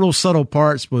subtle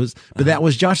parts but that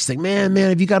was Josh saying, man,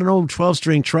 if you got an old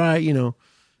 12-string, try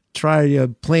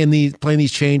playing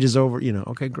these changes over.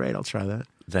 Okay, great, I'll try that.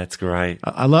 That's great.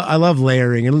 I love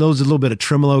layering, and there's a little bit of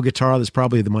tremolo guitar. There's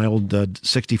probably my old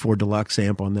 64 Deluxe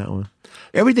amp on that one.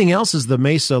 Everything else is the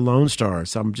Mesa Lone Star,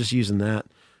 so I'm just using that.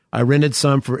 I rented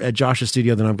some at Josh's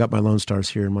studio, then I've got my Lone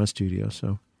Stars here in my studio.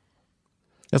 So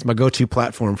that's my go-to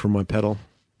platform for my pedal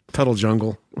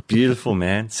jungle. Beautiful,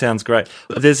 man. Sounds great.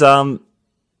 There's one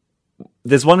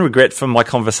regret from my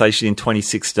conversation in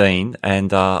 2016,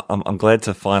 and I'm glad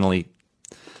to finally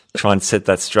try and set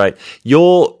that straight.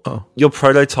 Your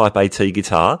prototype AT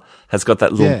guitar has got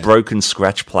that little broken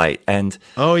scratch plate, and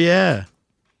oh yeah,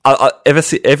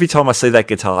 every time I see that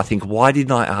guitar, I think, why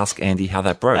didn't I ask Andy how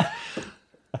that broke?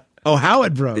 Oh, how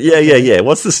it broke? Yeah.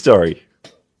 What's the story?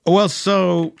 Well,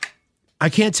 so I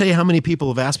can't tell you how many people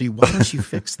have asked me, why don't you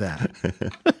fix that?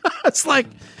 It's like,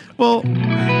 well, the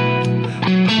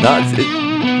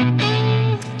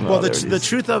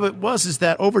truth of it is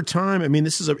that over time, I mean,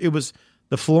 it was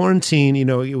the Florentine,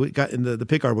 it got in the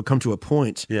pickguard would come to a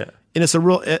point. Yeah. And it's a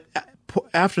real,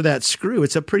 after that screw,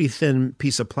 it's a pretty thin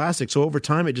piece of plastic. So over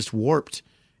time, it just warped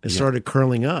and started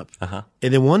curling up. Uh-huh.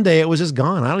 And then one day it was just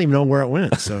gone. I don't even know where it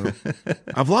went. So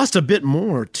I've lost a bit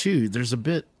more too. There's a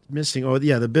bit missing. Oh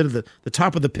yeah. The bit of the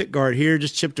top of the pickguard here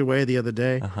just chipped away the other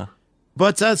day. Uh-huh.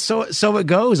 But so it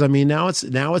goes. I mean, now it's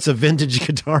a vintage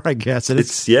guitar, I guess. And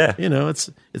it's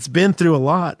been through a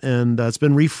lot, and it's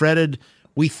been refretted.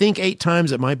 We think 8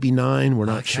 times. It might be 9. We're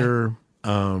not sure.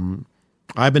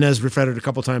 Ibanez refretted a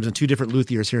couple times, and 2 different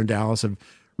luthiers here in Dallas have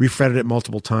refretted it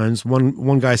multiple times.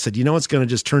 One guy said, it's going to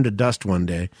just turn to dust one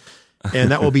day,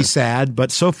 and that will be sad.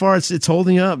 But so far, it's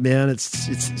holding up, man.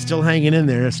 It's still hanging in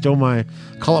there. It's still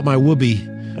call it my whoopee.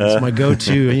 It's my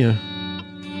go-to.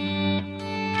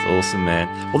 It's awesome,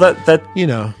 man. Well,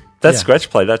 that scratch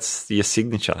plate, that's your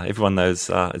signature. Everyone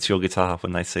knows it's your guitar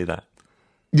when they see that.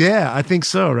 Yeah, I think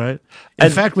so, right? In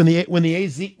fact, when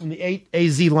the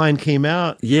AZ line came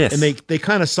out, yes, and they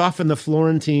kind of softened the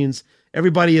Florentines,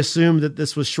 everybody assumed that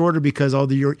this was shorter because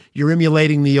you're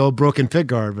emulating the old broken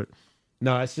pickguard, but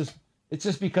no, it's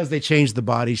just because they changed the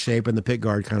body shape and the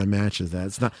pickguard kind of matches that.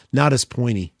 It's not as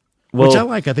pointy. Well, which I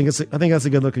like. I think that's a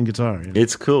good looking guitar.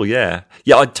 It's cool, yeah.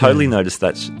 Yeah, I totally noticed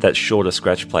that shorter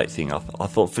scratch plate thing. I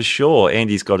thought for sure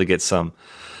Andy's got to get some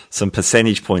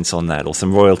percentage points on that or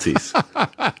some royalties.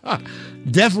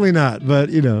 Definitely not, but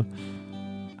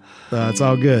it's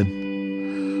all good.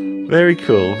 Very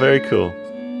cool, very cool.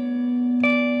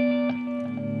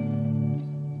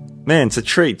 Man, it's a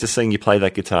treat just seeing you play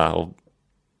that guitar, or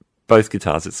both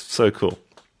guitars. It's so cool.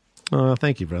 Oh,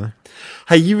 thank you, brother.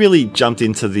 Hey, you really jumped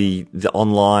into the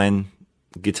online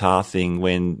guitar thing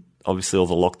when obviously all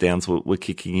the lockdowns were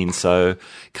kicking in. So a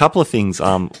couple of things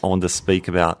I wanted to speak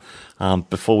about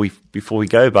before we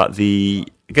go. But I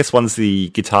guess one's the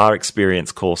guitar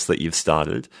experience course that you've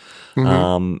started,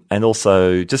 and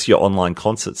also just your online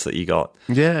concerts that you got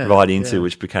right into,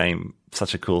 which became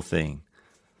such a cool thing.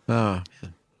 Oh,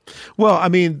 well, I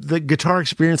mean, the guitar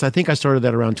experience, I think I started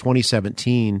that around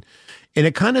 2017. And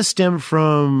it kind of stemmed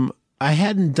from, I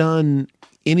hadn't done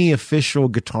any official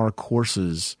guitar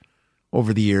courses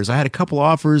over the years. I had a couple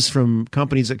offers from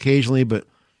companies occasionally, but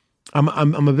I'm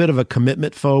a bit of a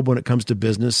commitment phobe when it comes to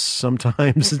business.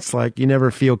 Sometimes it's like you never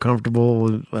feel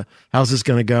comfortable. How's this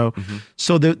going to go? Mm-hmm.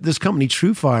 So this company,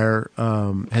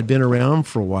 TrueFire, had been around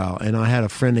for a while, and I had a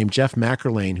friend named Jeff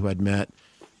Mackerlane who I'd met.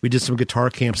 We did some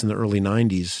guitar camps in the early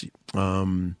 90s.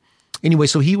 Anyway,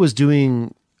 so he was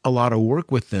doing a lot of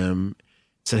work with them.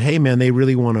 Said, hey man, they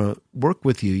really want to work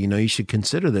with you. You should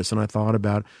consider this. And I thought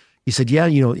about, he said, yeah,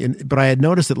 but I had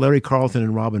noticed that Larry Carlton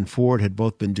and Robin Ford had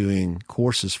both been doing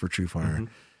courses for TrueFire. Mm-hmm.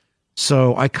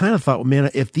 So I kind of thought, well, man,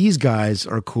 if these guys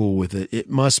are cool with it, it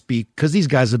must be because these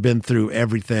guys have been through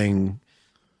everything,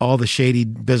 all the shady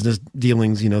business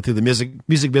dealings, you know, through the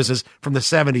music business from the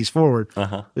 70s forward.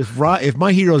 If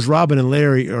my heroes Robin and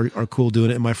Larry are cool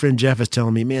doing it, and my friend Jeff is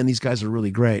telling me, man, these guys are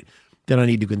really great, then I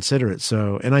need to consider it.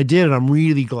 So, and I did, and I'm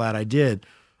really glad I did.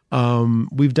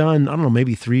 We've done, I don't know,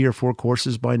 maybe 3 or 4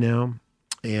 courses by now,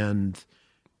 and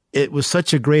it was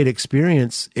such a great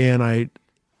experience. And I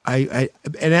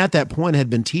at that point had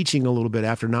been teaching a little bit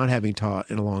after not having taught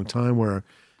in a long time, where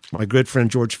my good friend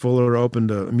George Fuller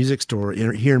opened a music store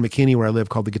here in McKinney where I live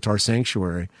called the Guitar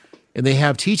Sanctuary. And they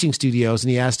have teaching studios, and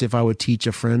he asked if I would teach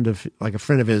a friend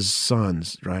of his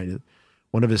son's, right?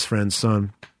 One of his friend's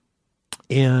son.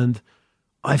 And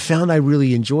I found I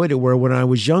really enjoyed it, where when I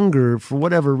was younger, for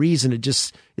whatever reason, it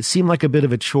seemed like a bit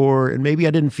of a chore, and maybe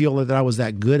I didn't feel that I was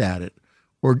that good at it,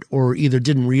 or either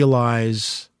didn't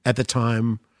realize at the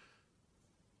time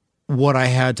what I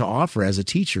had to offer as a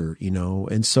teacher, you know.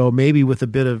 And so maybe with a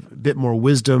bit more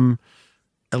wisdom,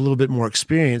 a little bit more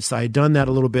experience, I had done that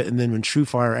a little bit. And then when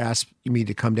TrueFire asked me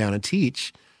to come down and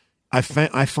teach, I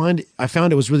found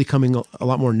it was really coming a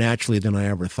lot more naturally than I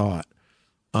ever thought.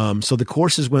 So the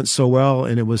courses went so well,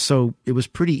 and it was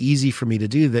pretty easy for me to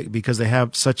do that because they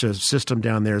have such a system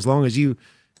down there. As long as you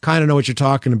kind of know what you're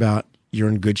talking about, you're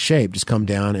in good shape. Just come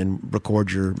down and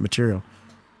record your material.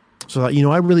 So, you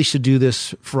know, I really should do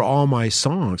this for all my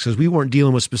songs, because we weren't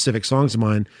dealing with specific songs of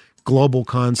mine, global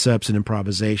concepts and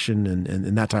improvisation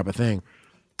and that type of thing.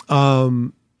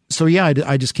 So yeah,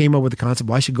 I just came up with the concept.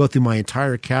 Well, I should go through my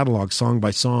entire catalog song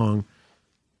by song,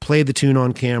 play the tune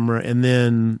on camera, and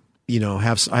then, you know,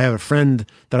 I have a friend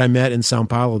that I met in Sao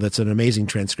Paulo that's an amazing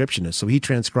transcriptionist. So he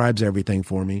transcribes everything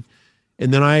for me.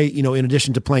 And then I, you know, in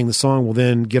addition to playing the song, will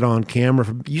then get on camera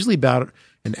for usually about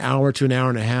an hour to an hour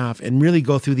and a half and really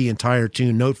go through the entire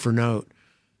tune note for note,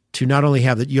 to not only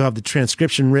have you have the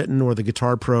transcription written or the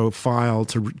Guitar Pro file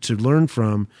to learn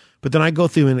from, but then I go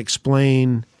through and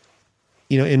explain,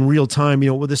 you know, in real time, you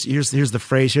know, well, here's the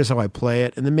phrase, here's how I play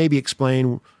it, and then maybe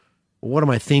explain, what am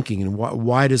I thinking, and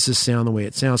why does this sound the way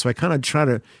it sounds? So I kind of try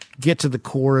to get to the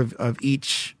core of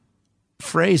each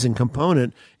phrase and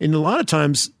component. And a lot of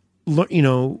times, you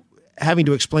know, having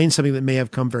to explain something that may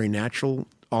have come very natural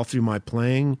all through my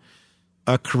playing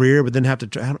career, but then have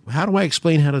to, how do I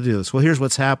explain how to do this? Well, here's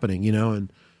what's happening, you know,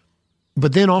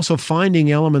 but then also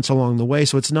finding elements along the way.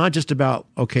 So it's not just about,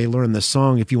 okay, learn this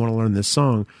song if you want to learn this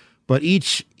song, but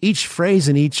each phrase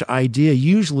and each idea,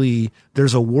 usually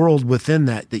there's a world within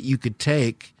that you could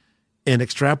take and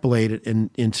extrapolate it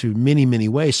into many, many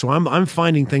ways. So I'm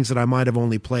finding things that I might have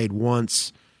only played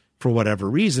once for whatever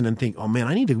reason and think, oh man,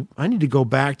 I need to go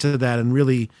back to that and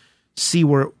really see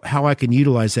how I can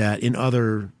utilize that in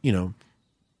other, you know,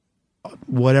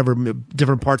 whatever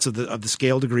different parts of the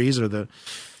scale degrees or the,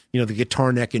 you know, the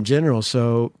guitar neck in general.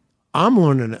 So I'm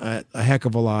learning a heck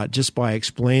of a lot just by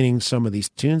explaining some of these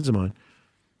tunes of mine.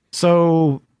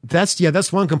 So that's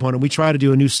one component. We try to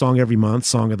do a new song every month,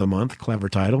 Song of the Month, clever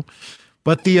title.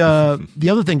 But the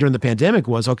other thing during the pandemic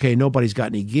was, okay, nobody's got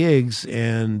any gigs,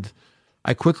 and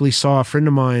I quickly saw a friend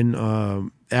of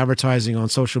mine advertising on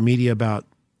social media about,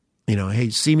 you know, hey,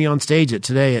 see me on stage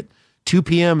today at 2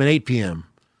 p.m. and 8 p.m.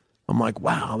 I'm like,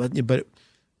 wow.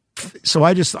 So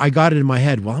I got it in my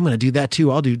head. Well, I'm going to do that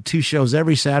too. I'll do 2 shows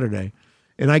every Saturday.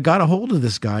 And I got a hold of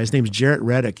this guy. His name's Jarrett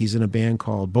Reddick. He's in a band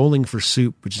called Bowling for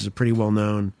Soup, which is a pretty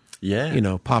well-known, you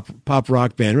know, pop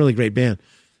rock band, really great band.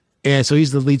 And so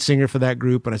he's the lead singer for that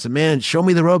group. And I said, man, show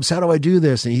me the ropes. How do I do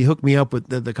this? And he hooked me up with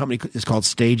the company is called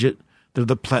Stage It. They're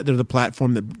the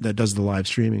platform that does the live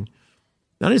streaming.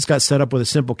 And I just got set up with a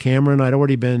simple camera, and I'd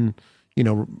already been, you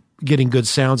know, getting good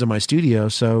sounds in my studio.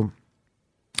 So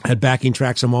I had backing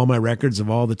tracks on all my records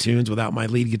of all the tunes without my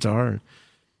lead guitar.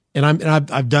 And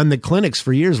I've done the clinics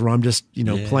for years where I'm just, you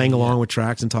know, playing along with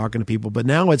tracks and talking to people. But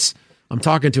now I'm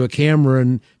talking to a camera,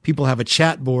 and people have a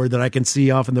chat board that I can see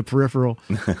off in the peripheral.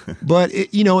 But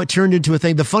it turned into a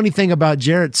thing. The funny thing about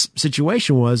Jarrett's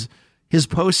situation was his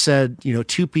post said, you know,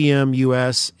 2 p.m.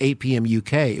 US, 8 p.m.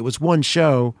 UK. It was one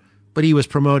show, but he was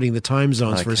promoting the time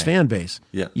zones for his fan base.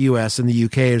 Yeah. US and the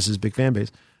UK is his big fan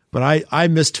base. But I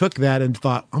mistook that and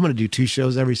thought, I'm going to do 2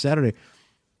 shows every Saturday.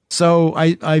 So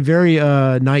I very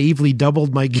naively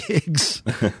doubled my gigs,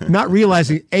 not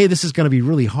realizing, A, this is going to be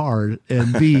really hard,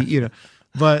 and B, you know,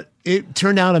 but it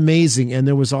turned out amazing. And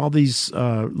there was all these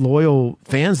loyal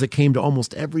fans that came to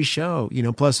almost every show, you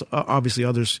know, plus obviously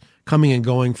others coming and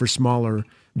going for smaller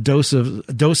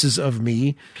doses of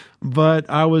me. But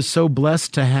I was so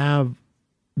blessed to have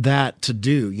that to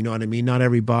do, you know what I mean? Not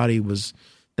everybody was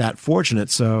that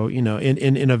fortunate. So, you know,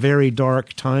 in a very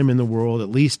dark time in the world, at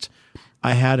least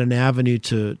I had an avenue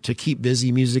to keep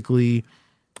busy musically.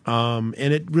 And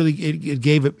it really it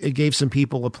gave some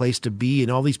people a place to be,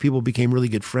 and all these people became really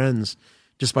good friends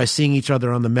just by seeing each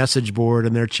other on the message board,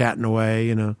 and they're chatting away,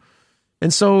 you know.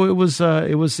 And so it was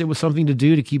something to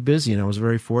do to keep busy, and I was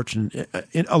very fortunate,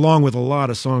 along with a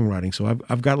lot of songwriting. So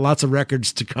I've got lots of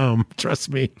records to come. Trust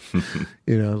me,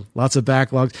 you know, lots of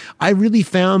backlogs. I really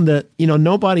found that, you know,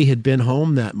 nobody had been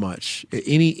home that much.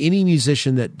 Any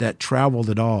musician that traveled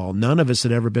at all, none of us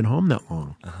had ever been home that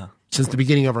long since the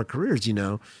beginning of our careers, you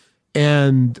know.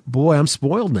 And boy, I'm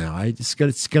spoiled now. It's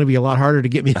going to be a lot harder to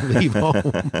get me to leave home.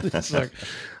 It's like,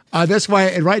 that's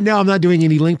why right now I'm not doing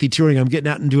any lengthy touring. I'm getting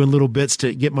out and doing little bits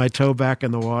to get my toe back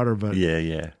in the water. But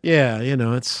yeah, you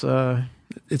know, it's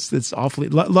awfully.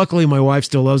 Luckily, my wife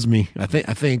still loves me. I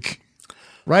think,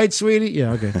 right, sweetie?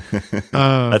 Yeah, okay.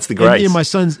 That's the grace. And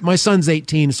my son's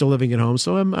 18, still living at home,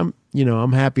 so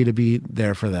I'm happy to be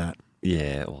there for that.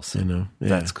 Yeah, awesome. You know, yeah.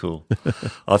 That's cool.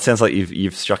 It sounds like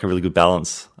you've struck a really good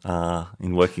balance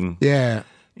in working. Yeah.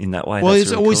 In that way. Well,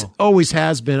 that's it's really always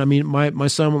has been. I mean, my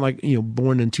son, like, you know,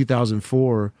 born in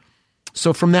 2004.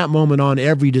 So from that moment on,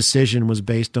 every decision was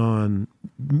based on,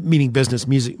 meaning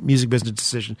music business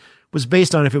decision, was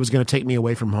based on if it was going to take me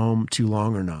away from home too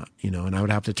long or not, you know, and I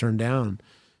would have to turn down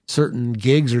certain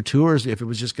gigs or tours if it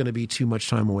was just going to be too much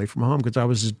time away from home, because I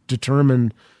was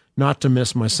determined not to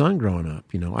miss my son growing up.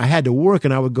 You know, I had to work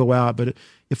and I would go out, but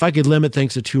if I could limit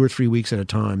things to 2 or 3 weeks at a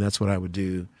time, that's what I would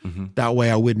do. Mm-hmm. That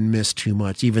way I wouldn't miss too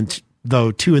much, even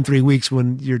though 2 and 3 weeks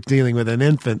when you're dealing with an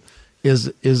infant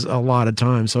is a lot of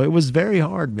time. So it was very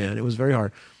hard, man. It was very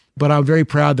hard. But I'm very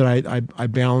proud that I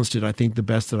balanced it, I think, the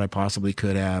best that I possibly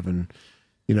could have, and,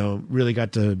 you know, really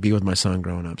got to be with my son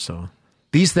growing up. So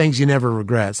these things you never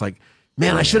regret. It's like,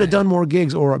 man, I should have done more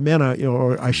gigs, or man,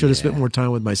 or I should have spent more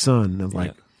time with my son. And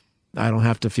like, I don't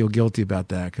have to feel guilty about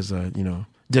that, because you know,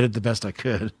 did it the best I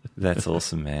could. That's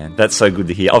awesome, man. That's so good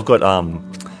to hear. I've got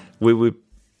we're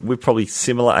probably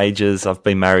similar ages. I've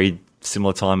been married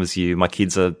similar time as you. My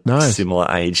kids are similar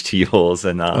age to yours,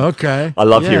 and okay, I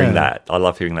love hearing that. I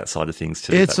love hearing that side of things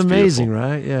too. It's That's amazing, beautiful.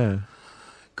 Right? Yeah.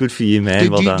 Good for you, man.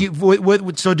 Well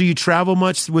done. So do you travel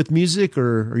much with music,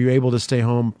 or are you able to stay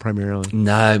home primarily?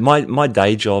 No, my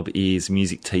day job is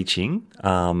music teaching.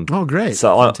 Oh, great.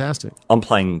 So fantastic. I'm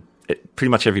playing pretty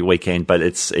much every weekend, but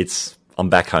it's I'm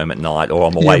back home at night, or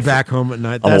I'm away. You're back home at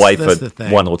night. I'm away for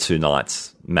 1 or 2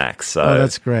 nights max. So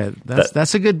that's great.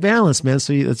 That's a good balance, man.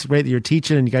 So it's great that you're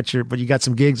teaching and you got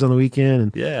some gigs on the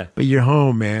weekend. And, but you're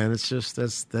home, man. It's just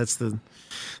that's the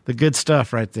good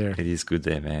stuff right there. It is good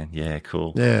there, man. Yeah,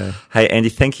 cool. Yeah. Hey, Andy,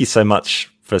 thank you so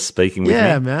much for speaking with me.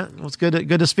 Yeah, man. Well, it's good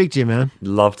to speak to you, man.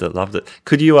 Loved it.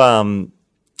 Could you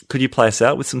play us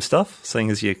out with some stuff,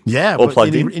 seeing as you all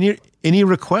plugged in? Any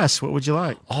requests? What would you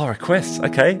like? Oh, requests.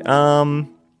 Okay. Man,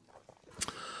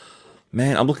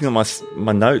 I'm looking at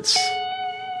my notes.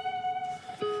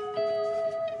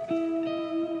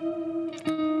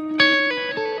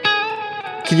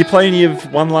 Can you play any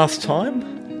of One Last Time?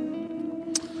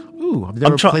 Ooh, I've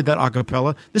never played that a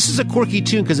cappella. This is a quirky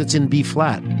tune because it's in B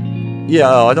flat. Yeah,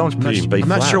 I don't want to put it in B flat. I'm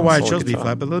not sure why I chose B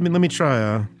flat, but let me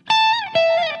try.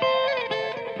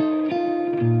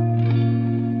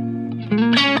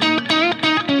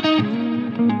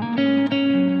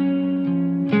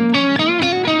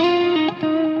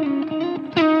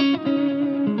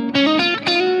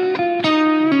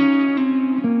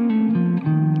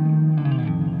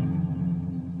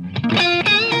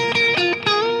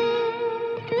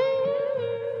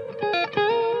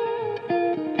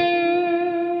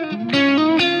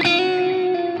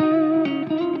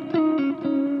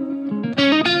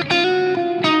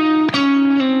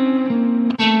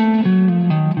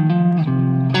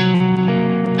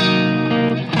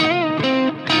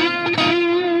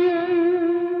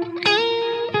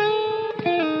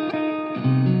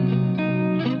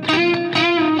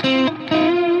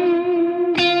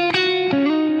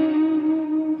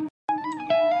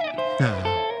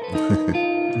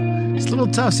 It's a little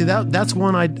tough. See, that's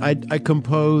one I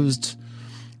composed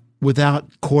without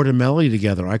chord and melody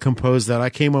together. I composed that. I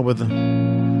came up with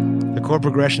the chord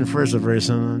progression first, a very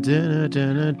simple.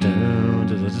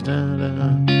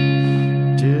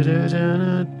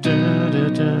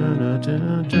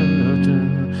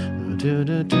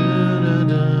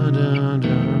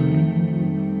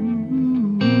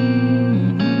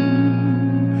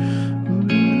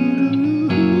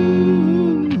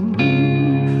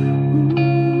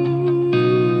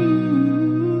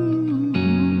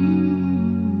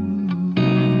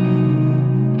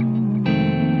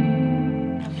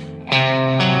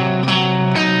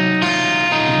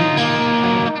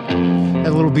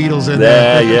 Beatles in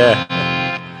there. Yeah.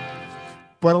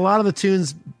 But a lot of the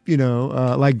tunes,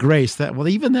 like Grace,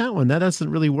 even that one, that doesn't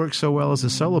really work so well as a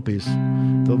solo piece.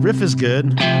 The riff is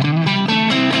good.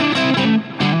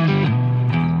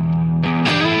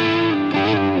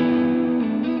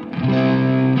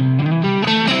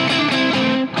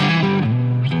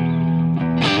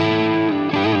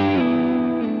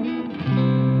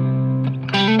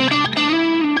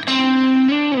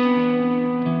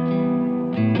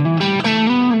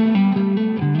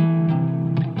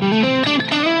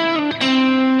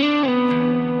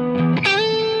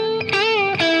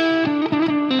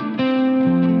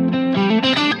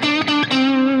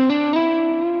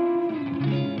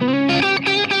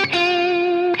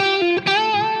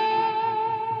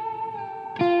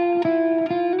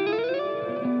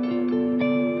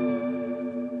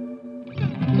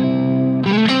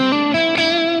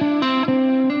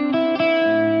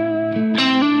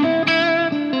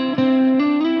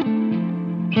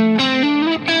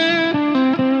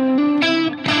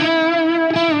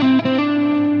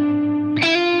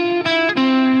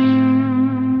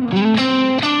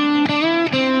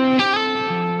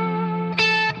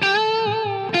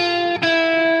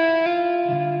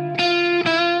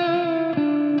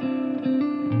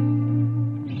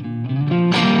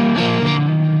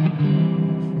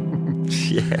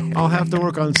 I'll have to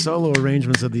work on solo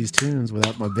arrangements of these tunes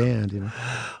without my band,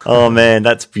 Oh man,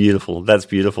 that's beautiful. That's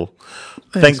beautiful.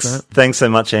 Thanks so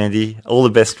much, Andy. All the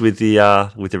best with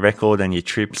the record and your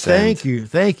trips. Thank you,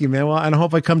 man. Well, and I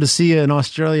hope I come to see you in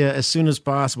Australia as soon as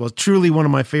possible. It's truly one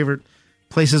of my favorite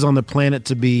places on the planet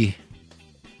to be.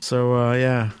 So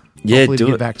hopefully do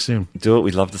get it. Back soon. Do it.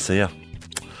 We'd love to see you.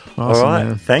 Awesome, all right,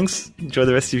 man. Thanks. Enjoy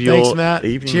the rest of your Matt.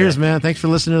 evening. Cheers, man. Thanks for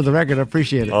listening to the record. I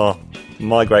appreciate it. Oh,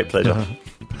 my great pleasure.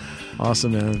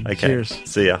 Awesome, man. Okay. Cheers.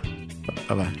 See ya.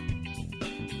 Bye-bye.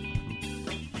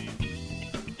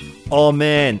 Oh,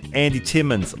 man. Andy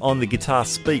Timmons on the Guitar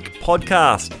Speak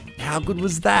podcast. How good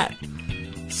was that?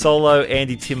 Solo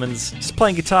Andy Timmons just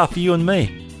playing guitar for you and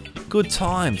me. Good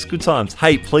times.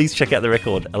 Hey, please check out the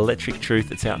record, Electric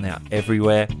Truth. It's out now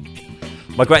everywhere.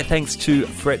 My great thanks to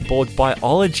Fretboard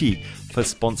Biology for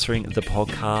sponsoring the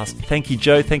podcast. Thank you,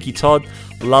 Joe. Thank you, Todd.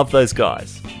 Love those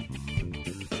guys.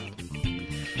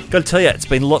 Got to tell you, it's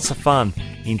been lots of fun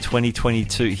in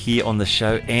 2022 here on the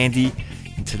show. Andy,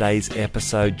 in today's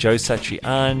episode, Joe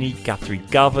Satriani, Guthrie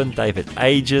Govan, David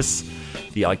Aegis.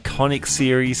 The Iconic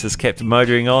series has kept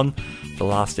motoring on. The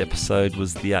last episode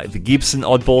was the Gibson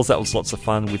Oddballs. That was lots of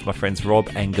fun with my friends Rob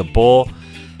and Gabor.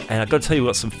 And I've got to tell you, we've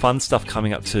got some fun stuff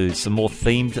coming up too. Some more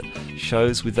themed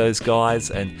shows with those guys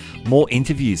and more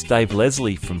interviews. Dave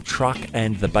Leslie from Truck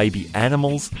and the Baby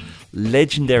Animals.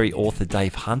 Legendary author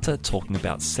Dave Hunter talking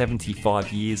about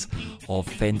 75 years of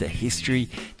Fender history.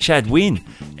 Chad Wynn,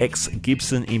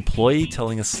 ex-Gibson employee,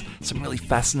 telling us some really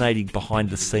fascinating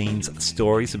behind-the-scenes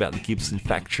stories about the Gibson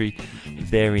factory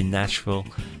there in Nashville.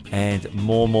 And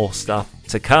more stuff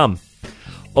to come.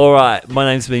 All right, my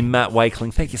name's been Matt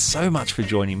Wakeling. Thank you so much for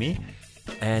joining me.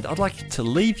 And I'd like to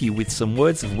leave you with some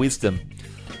words of wisdom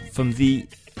from the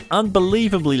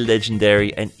unbelievably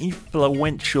legendary and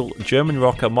influential German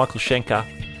rocker Michael Schenker.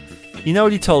 You know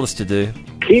what he told us to do?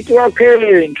 Keep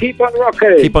rocking, keep on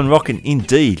rocking. Keep on rocking,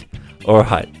 indeed. All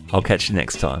right, I'll catch you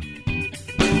next time.